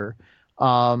Caesar,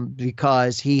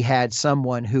 because he had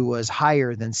someone who was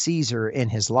higher than Caesar in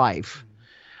his life.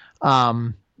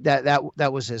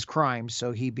 That was his crime.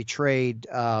 So he betrayed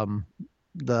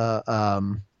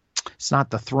it's not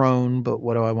the throne, but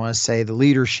what do I want to say? The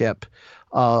leadership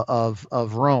of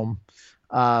Rome.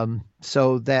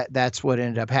 So that's what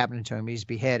ended up happening to him. He's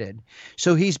beheaded.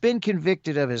 So he's been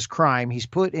convicted of his crime. He's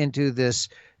put into this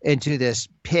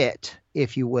pit,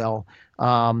 if you will,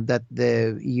 that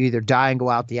you either die and go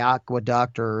out the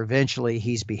aqueduct, or eventually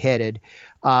he's beheaded.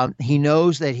 He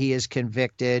knows that he is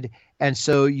convicted. And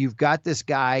so you've got this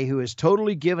guy who has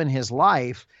totally given his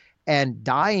life, and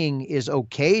dying is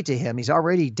okay to him. He's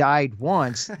already died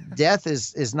once. Death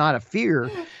is not a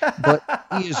fear, but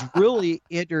he has really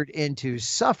entered into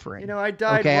suffering. I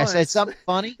died Okay, once. I said something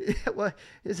funny. Well,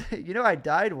 I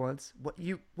died once. What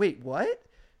wait, what?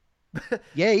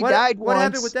 Yeah, he what, died what once.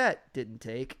 happened with that? Didn't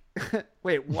take.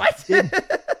 Wait, what?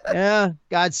 Yeah,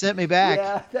 God sent me back.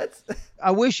 Yeah, that's.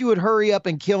 I wish you would hurry up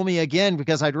and kill me again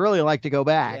because I'd really like to go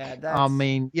back. Yeah, I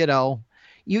mean,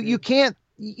 you can't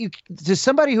to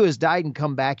somebody who has died and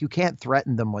come back, you can't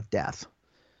threaten them with death.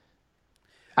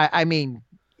 I mean,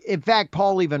 in fact,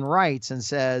 Paul even writes and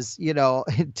says,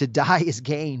 to die is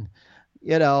gain.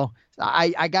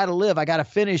 I got to live. I got to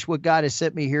finish what God has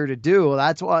sent me here to do. Well,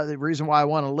 that's the reason why I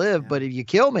want to live. Yeah. But if you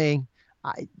kill me,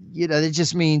 it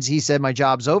just means he said my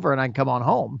job's over and I can come on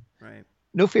home. Right.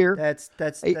 No fear.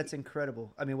 That's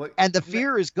incredible. I mean, and the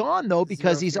fear is gone though,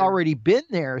 because he's already been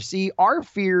there. See, our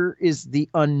fear is the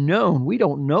unknown. We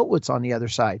don't know what's on the other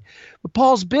side, but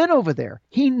Paul's been over there.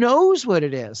 He knows what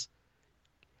it is.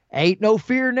 Ain't no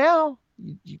fear now.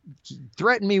 You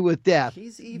threaten me with death.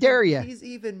 Dare you? He's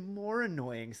even more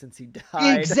annoying since he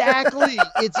died. Exactly.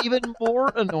 It's even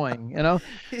more annoying,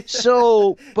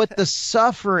 So, but the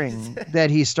suffering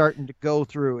that he's starting to go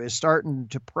through is starting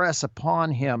to press upon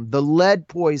him. The lead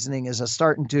poisoning is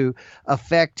starting to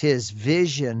affect his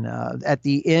vision. At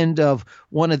the end of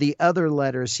one of the other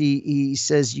letters, he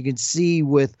says, you can see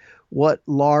with what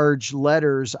large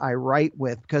letters I write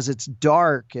with, because it's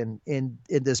dark and in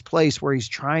this place where he's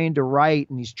trying to write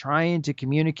and he's trying to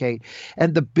communicate.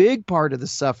 And the big part of the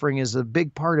suffering is a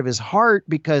big part of his heart,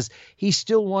 because he's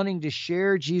still wanting to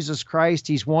share Jesus Christ.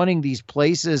 He's wanting these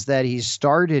places that he's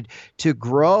started to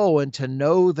grow and to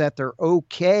know that they're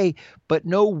okay, but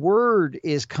no word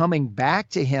is coming back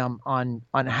to him on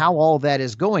how all that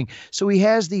is going. So he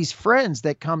has these friends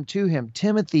that come to him.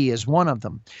 Timothy is one of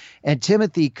them. And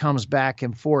Timothy comes back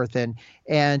and forth.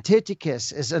 And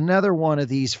Tychicus is another one of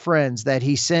these friends that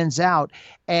he sends out.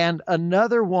 And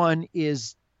another one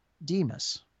is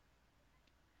Demas.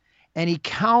 And he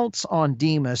counts on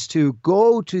Demas to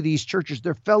go to these churches,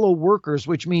 their fellow workers,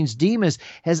 which means Demas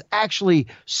has actually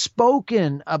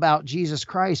spoken about Jesus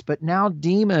Christ. But now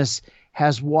Demas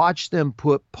has watched them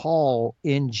put Paul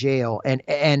in jail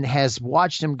and has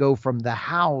watched him go from the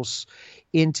house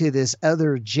into this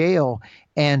other jail.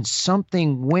 And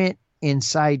something went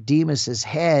inside Demas's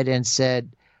head and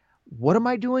said, what am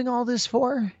I doing all this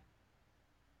for?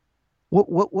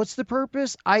 What's the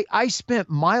purpose? I spent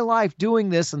my life doing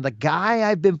this, and the guy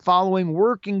I've been following,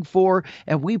 working for,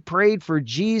 and we prayed for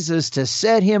Jesus to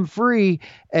set him free,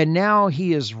 and now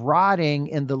he is rotting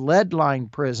in the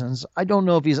lead-lined prisons. I don't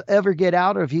know if he's ever get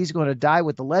out or if he's going to die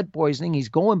with the lead poisoning. He's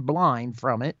going blind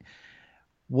from it.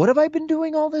 What have I been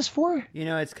doing all this for?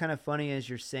 It's kind of funny as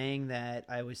you're saying that.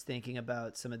 I was thinking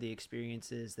about some of the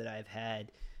experiences that I've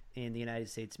had in the United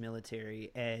States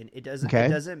military, and it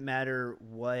doesn't matter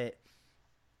what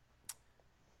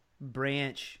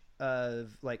branch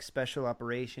of like special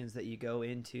operations that you go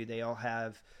into. They all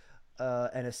have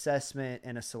an assessment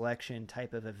and a selection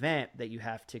type of event that you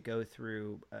have to go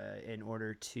through in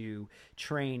order to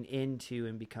train into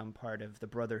and become part of the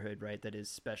brotherhood, right? That is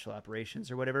special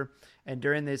operations or whatever. And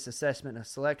during this assessment and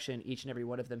selection, each and every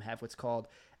one of them have what's called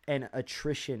an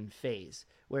attrition phase,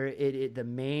 where the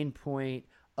main point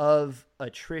of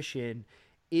attrition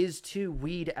is to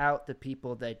weed out the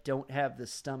people that don't have the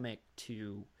stomach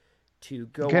to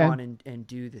go on and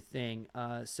do the thing.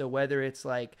 So whether it's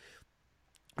like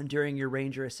during your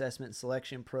Ranger assessment and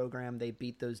selection program, they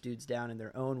beat those dudes down in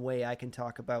their own way. I can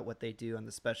talk about what they do on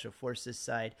the Special Forces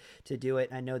side to do it.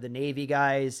 I know the Navy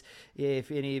guys, if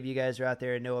any of you guys are out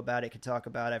there and know about it, can talk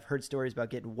about it. I've heard stories about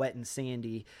getting wet and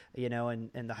sandy, and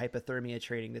the hypothermia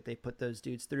training that they put those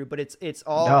dudes through. But it's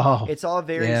all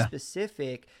very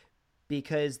specific,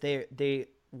 because they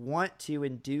want to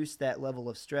induce that level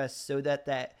of stress so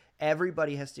that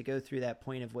everybody has to go through that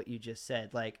point of what you just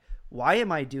said. Like, why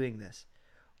am I doing this?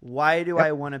 Why do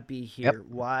I want to be here?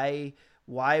 Why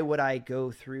would I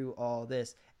go through all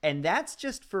this? And that's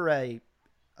just for a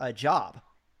job.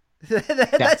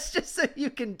 That's just so you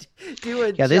can do a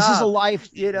job. Yeah, this is a life.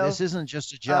 This isn't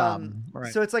just a job.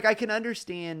 Right. So it's like I can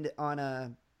understand on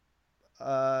a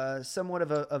somewhat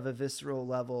of a visceral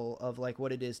level of like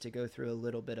what it is to go through a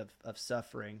little bit of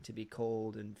suffering, to be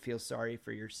cold and feel sorry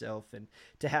for yourself, and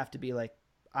to have to be like,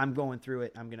 I'm going through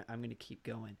it. I'm gonna keep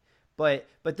going. But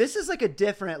this is like a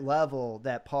different level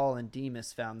that Paul and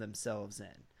Demas found themselves in.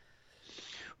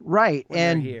 Right.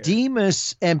 And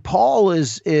Demas and Paul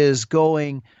is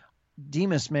going,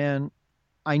 Demas, man,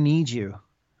 I need you.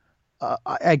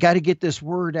 I got to get this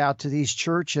word out to these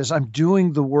churches. I'm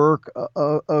doing the work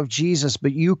of Jesus,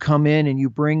 but you come in and you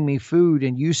bring me food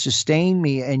and you sustain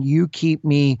me and you keep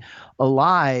me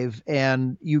alive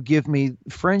and you give me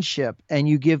friendship and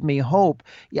you give me hope.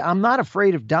 Yeah, I'm not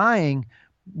afraid of dying.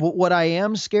 What I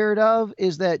am scared of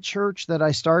is that church that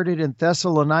I started in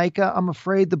Thessalonica. I'm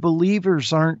afraid the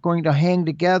believers aren't going to hang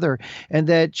together, and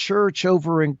that church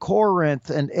over in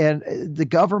Corinth and the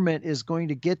government is going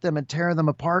to get them and tear them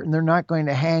apart, and they're not going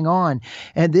to hang on.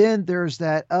 And then there's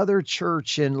that other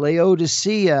church in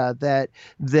Laodicea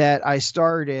that I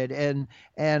started, and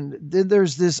then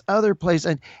there's this other place,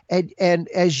 and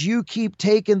as you keep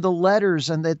taking the letters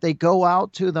and that they go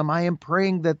out to them, I am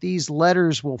praying that these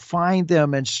letters will find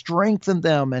them and strengthen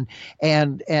them,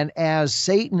 and as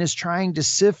Satan is trying to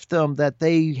sift them, that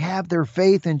they have their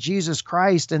faith in Jesus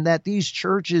Christ, and that these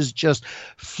churches just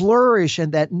flourish,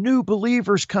 and that new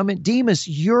believers come in. Demas,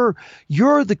 you're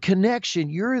the connection,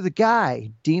 you're the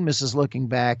guy. Demas is looking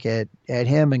back at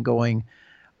him and going,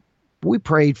 we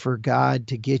prayed for God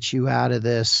to get you out of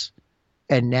this,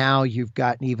 and now you've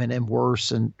gotten even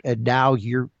worse, and now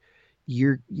you're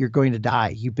going to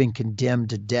die. You've been condemned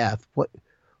to death. What,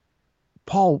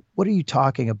 Paul, what are you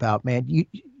talking about, man?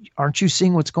 Aren't you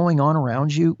seeing what's going on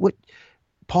around you? What,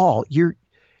 Paul,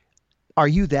 are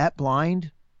you that blind?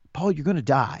 Paul, you're going to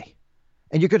die,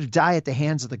 and you're going to die at the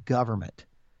hands of the government.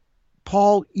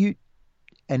 Paul,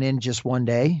 and then just one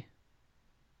day,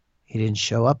 he didn't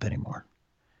show up anymore.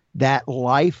 That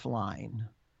lifeline.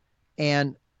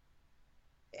 And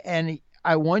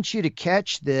I want you to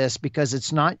catch this, because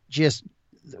it's not just,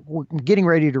 we're getting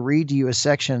ready to read to you a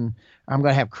section. I'm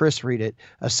going to have Chris read it,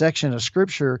 a section of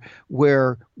scripture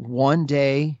where one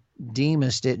day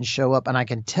Demas didn't show up. And I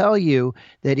can tell you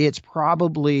that it's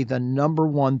probably the number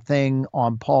one thing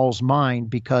on Paul's mind,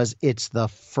 because it's the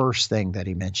first thing that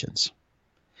he mentions.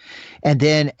 And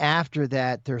then after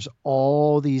that, there's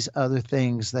all these other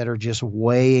things that are just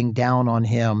weighing down on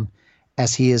him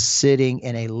as he is sitting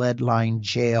in a lead-lined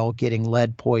jail, getting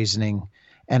lead poisoning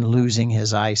and losing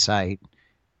his eyesight,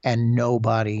 and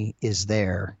nobody is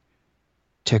there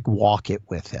to walk it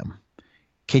with him.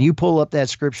 Can you pull up that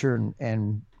scripture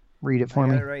and read it for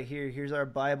me? I got it right here. Here's our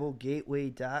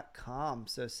BibleGateway.com.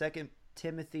 So 2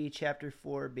 Timothy chapter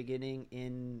 4, beginning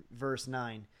in verse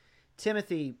 9.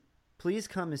 Timothy, please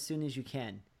come as soon as you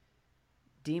can.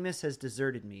 Demas has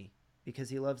deserted me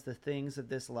because he loves the things of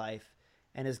this life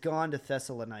and has gone to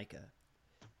Thessalonica.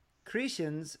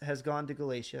 Crescens has gone to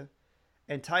Galatia,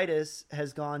 and Titus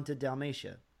has gone to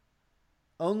Dalmatia.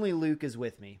 Only Luke is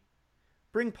with me.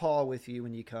 Bring Paul with you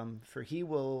when you come, for he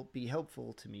will be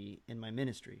helpful to me in my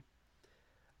ministry.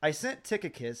 I sent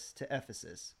Tychicus to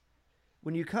Ephesus.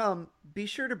 When you come, be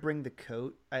sure to bring the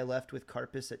coat I left with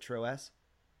Carpus at Troas.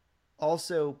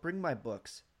 Also, bring my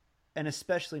books, and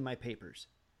especially my papers.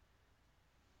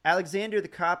 Alexander the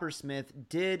coppersmith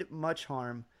did much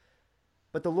harm,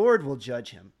 but the Lord will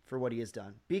judge him for what he has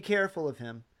done. Be careful of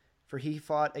him, for he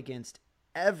fought against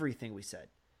everything we said.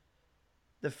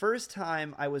 The first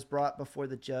time I was brought before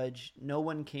the judge, no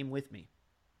one came with me.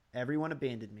 Everyone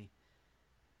abandoned me.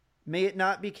 May it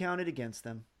not be counted against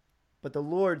them, but the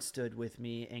Lord stood with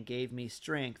me and gave me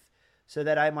strength so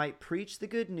that I might preach the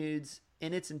good news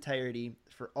in its entirety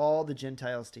for all the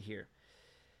Gentiles to hear.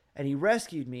 And he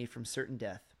rescued me from certain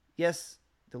death. Yes,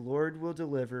 the Lord will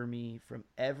deliver me from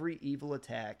every evil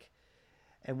attack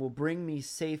and will bring me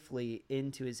safely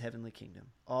into his heavenly kingdom.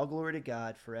 All glory to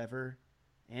God forever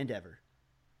and ever.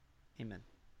 Amen.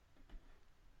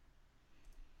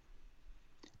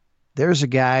 There's a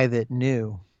guy that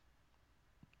knew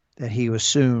that he was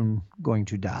soon going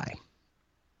to die.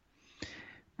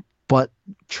 But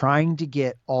trying to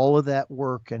get all of that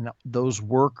work and those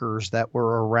workers that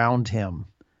were around him.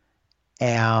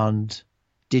 And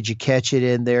did you catch it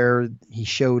in there? He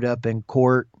showed up in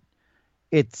court.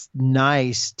 It's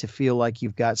nice to feel like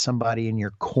you've got somebody in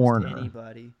your corner. Just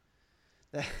anybody.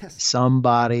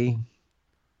 Somebody.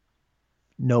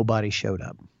 Nobody showed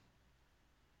up.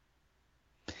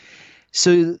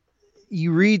 So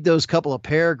you read those couple of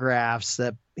paragraphs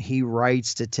that he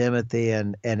writes to Timothy,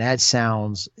 and it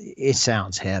sounds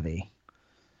heavy.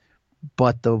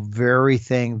 But the very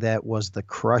thing that was the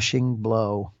crushing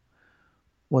blow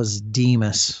was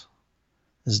Demas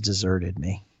has deserted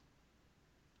me.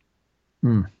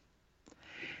 Well,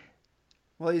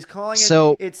 he's calling in,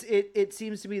 so it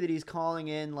seems to me that he's calling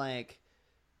in like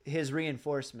his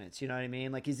reinforcements, you know what I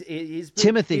mean? Like he's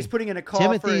Timothy. He's putting in a call.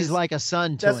 Timothy's like a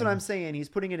son to That's him. what I'm saying. He's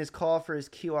putting in his call for his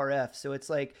QRF. So it's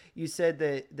like you said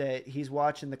that he's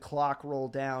watching the clock roll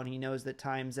down. He knows that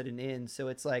time's at an end. So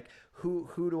it's like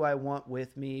who do I want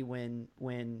with me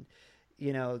when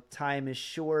time is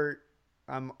short.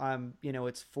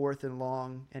 It's fourth and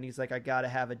long. And he's like, I got to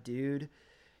have a dude.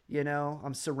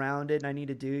 I'm surrounded and I need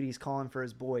a dude. He's calling for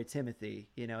his boy, Timothy.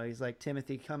 He's like,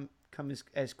 Timothy, come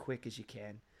as quick as you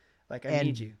can. Like, I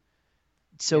need you.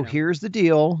 So here's the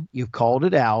deal. You called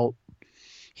it out.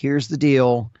 Here's the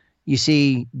deal. You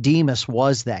see, Demas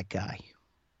was that guy.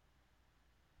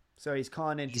 So he's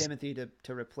calling in Timothy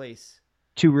to replace.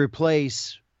 To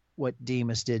replace what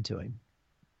Demas did to him.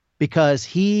 Because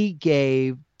he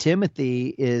gave,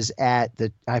 Timothy is at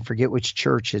I forget which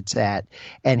church it's at,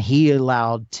 and he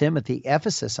allowed Timothy,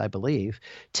 Ephesus, I believe,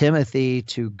 Timothy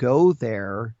to go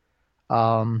there.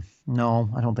 No,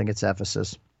 I don't think it's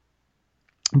Ephesus.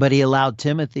 But he allowed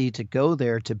Timothy to go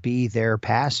there to be their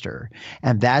pastor.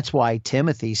 And that's why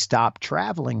Timothy stopped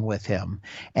traveling with him.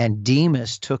 And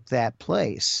Demas took that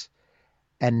place.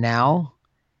 And now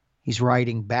he's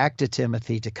writing back to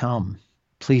Timothy to come.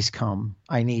 Please come.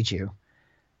 I need you.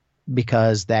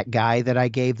 Because that guy that I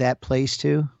gave that place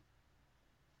to,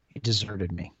 he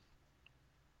deserted me.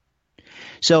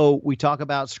 So we talk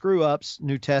about screw-ups,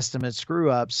 New Testament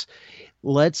screw-ups.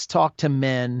 Let's talk to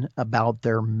men about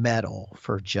their mettle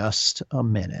for just a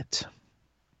minute.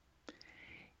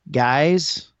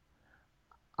 Guys,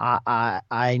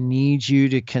 I need you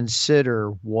to consider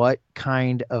what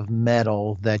kind of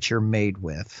metal that you're made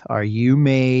with. Are you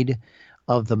made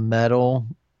of the metal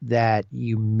that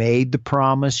you made the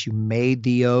promise, you made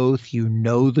the oath, you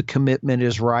know the commitment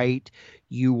is right,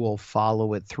 you will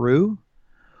follow it through?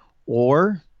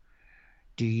 Or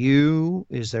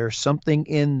is there something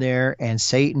in there and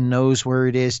Satan knows where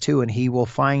it is too, and he will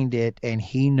find it and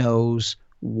he knows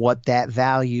what that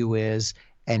value is,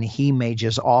 and he may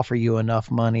just offer you enough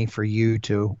money for you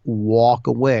to walk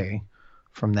away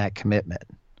from that commitment?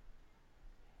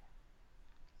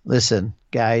 Listen,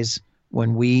 guys,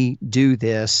 when we do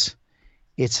this,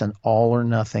 it's an all or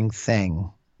nothing thing.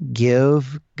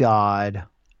 Give God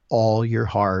all your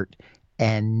heart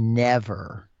and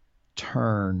never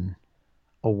turn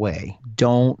away.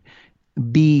 Don't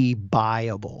be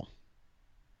buyable.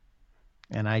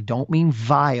 And I don't mean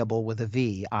viable with a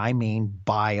V. I mean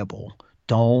buyable.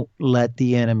 Don't let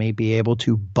the enemy be able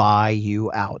to buy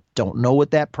you out. Don't know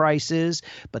what that price is,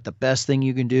 but the best thing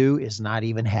you can do is not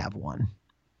even have one.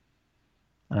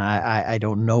 And I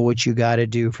don't know what you got to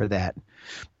do for that.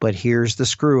 But here's the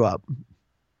screw up.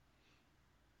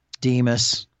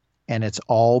 Demas, and it's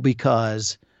all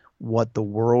because what the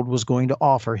world was going to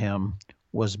offer him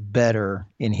was better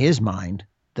in his mind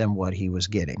than what he was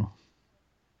getting.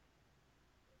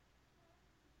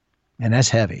 And that's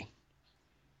heavy.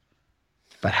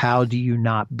 But how do you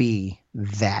not be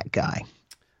that guy?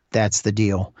 That's the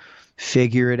deal.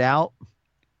 Figure it out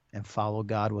and follow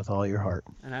God with all your heart.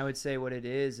 And I would say what it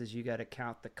is you got to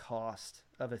count the cost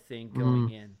of a thing going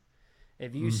in.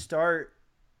 If you start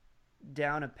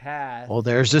down a path. Well,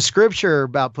 there's a scripture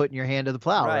about putting your hand to the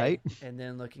plow, right? And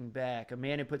then looking back. A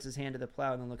man who puts his hand to the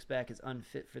plow and then looks back is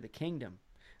unfit for the kingdom.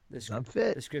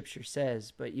 Unfit. The scripture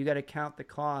says. But you got to count the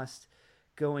cost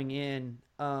going in.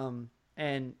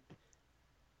 And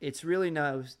it's really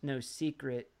no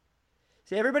secret.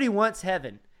 See, everybody wants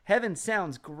heaven. Heaven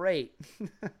sounds great.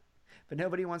 But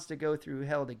nobody wants to go through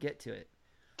hell to get to it.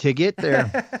 To get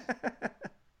there.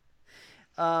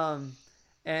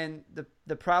 And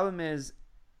the problem is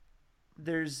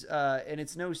there's and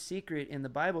it's no secret in the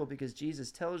Bible because Jesus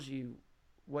tells you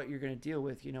what you're going to deal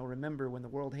with. Remember when the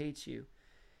world hates you,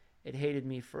 it hated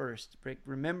me first.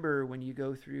 Remember when you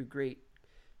go through great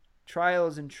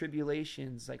trials and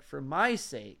tribulations, like for my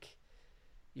sake,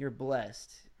 you're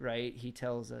blessed, right? He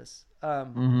tells us.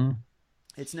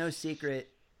 It's no secret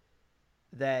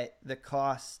that the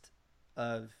cost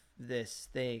of this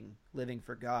thing, living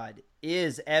for God,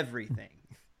 is everything.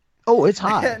 Oh, it's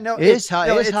high. It's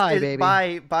high. It's high,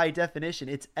 baby. By definition,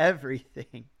 it's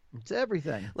everything. It's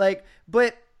everything.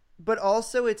 But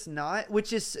also it's not,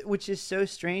 which is so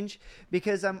strange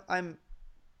because I'm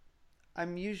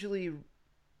usually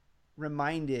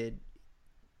reminded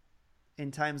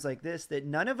in times like this that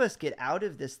none of us get out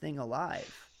of this thing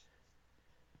alive.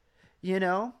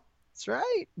 That's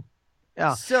right.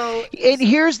 Yeah. So, and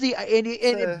here's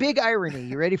the big irony.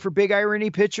 You ready for big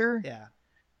irony picture? Yeah.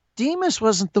 Demas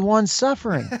wasn't the one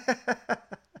suffering.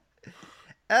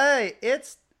 Hey,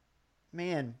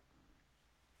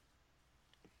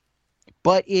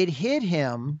 But it hit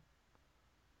him.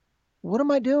 What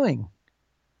am I doing?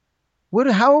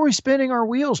 How are we spinning our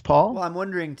wheels, Paul? Well, I'm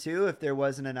wondering too if there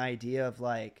wasn't an idea of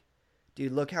like,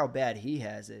 dude, look how bad he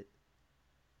has it.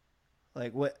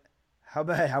 Like what?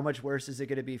 How much worse is it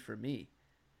going to be for me?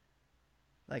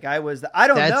 Like I was, I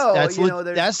don't know.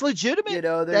 That's legitimate.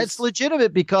 there's, That's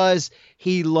legitimate because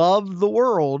he loved the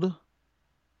world,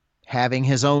 having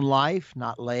his own life,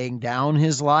 not laying down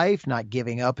his life, not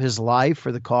giving up his life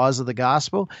for the cause of the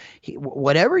gospel.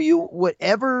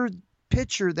 Whatever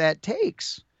picture that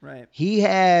takes, right. he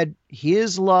had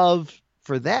his love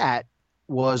for that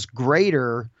was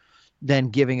greater than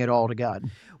giving it all to God.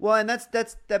 Well, and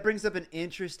that brings up an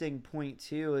interesting point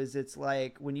too, is it's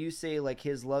like when you say like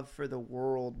his love for the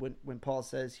world, when Paul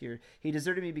says here, he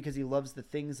deserted me because he loves the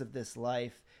things of this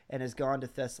life and has gone to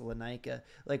Thessalonica.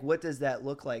 Like, what does that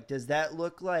look like? Does that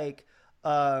look like,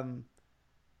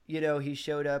 he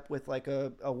showed up with like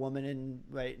a woman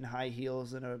in high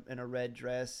heels and a red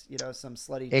dress, some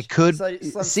slutty. It could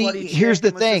slutty here's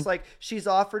the was thing. just like, she's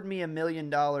offered me $1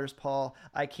 million, Paul.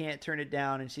 I can't turn it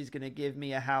down, and she's going to give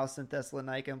me a house in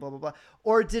Thessalonica and blah blah blah.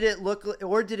 Or did it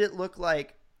look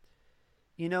like,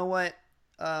 you know what,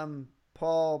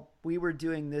 Paul, we were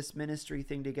doing this ministry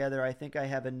thing together. I think I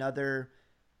have another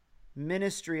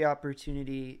ministry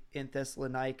opportunity in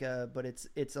Thessalonica, but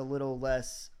it's a little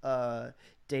less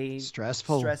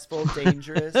stressful,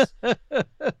 dangerous.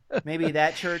 Maybe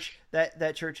that church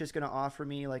is going to offer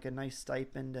me like a nice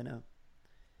stipend and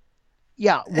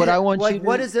what I want like, you to,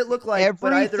 what does it look like?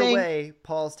 But either way,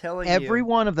 Paul's telling every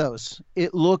one of those,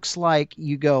 it looks like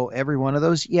you go, every one of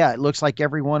those. Yeah, it looks like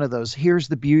every one of those. Here's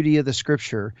the beauty of the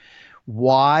scripture.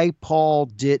 Why Paul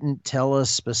didn't tell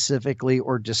us specifically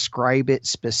or describe it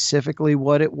specifically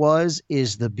what it was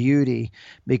is the beauty,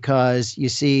 because you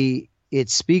see, it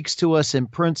speaks to us in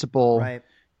principle. Right.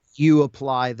 You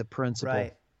apply the principle.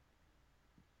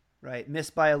 Right. Miss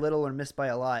by a little or miss by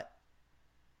a lot.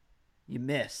 You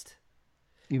missed.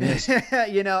 That's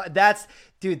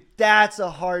a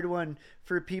hard one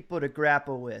for people to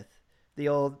grapple with. The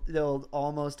old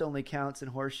almost only counts in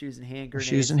horseshoes and hand grenades.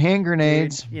 Horseshoes and hand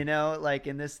grenades. Dude,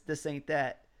 and this ain't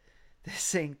that.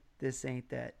 This ain't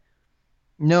that.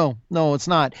 No, it's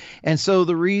not. And so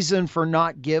the reason for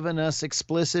not giving us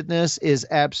explicitness is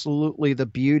absolutely the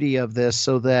beauty of this,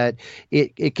 so that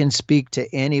it can speak to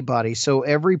anybody. So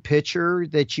every picture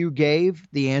that you gave,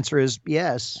 the answer is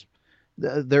yes.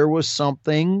 There was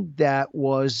something that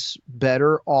was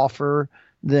better offer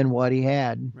than what he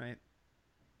had. Right.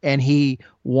 And he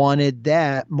wanted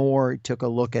that more. He took a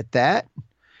look at that.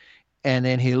 And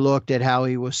then he looked at how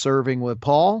he was serving with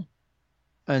Paul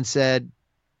and said,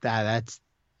 that's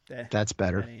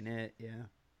better. That ain't it. Yeah.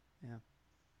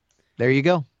 There you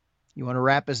go. You want to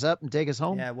wrap us up and take us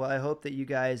home? Yeah, well, I hope that you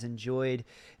guys enjoyed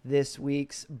this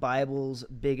week's Bible's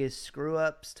Biggest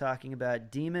Screw-Ups, talking about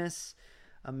Demas,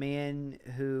 a man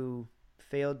who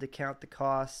failed to count the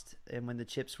cost, and when the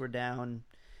chips were down,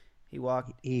 he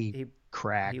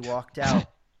cracked. He walked out.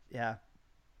 Yeah.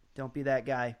 Don't be that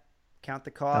guy. Count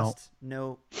the cost.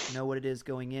 Know what it is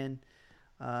going in,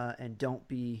 and don't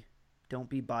be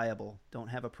buyable. Don't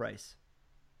have a price.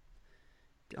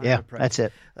 That's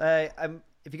it.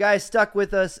 If you guys stuck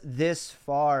with us this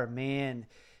far, man,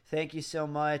 thank you so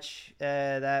much.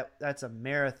 That's a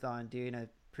marathon, dude. I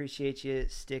appreciate you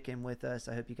sticking with us.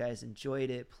 I hope you guys enjoyed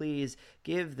it. Please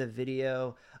give the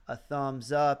video a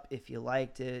thumbs up if you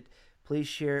liked it. Please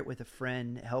share it with a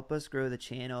friend. Help us grow the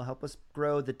channel. Help us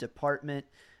grow the Department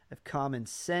of Common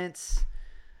Sense.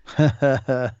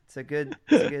 It's a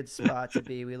good spot to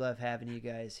be. We love having you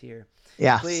guys here.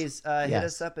 Yeah. Please hit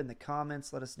us up in the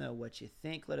comments. Let us know what you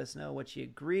think. Let us know what you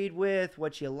agreed with,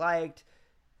 what you liked.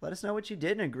 Let us know what you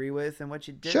didn't agree with and what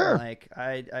you didn't like.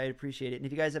 I appreciate it. And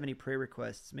if you guys have any prayer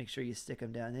requests, make sure you stick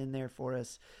them down in there for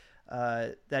us.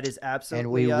 That is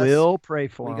absolutely us. And we will pray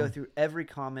for them. We go through every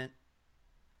comment,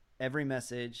 every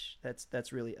message.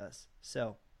 That's really us.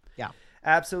 So, yeah,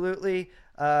 absolutely.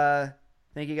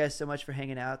 Thank you guys so much for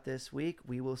hanging out this week.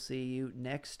 We will see you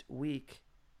next week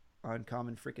on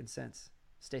Common Freaking Sense.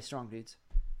 Stay strong, dudes.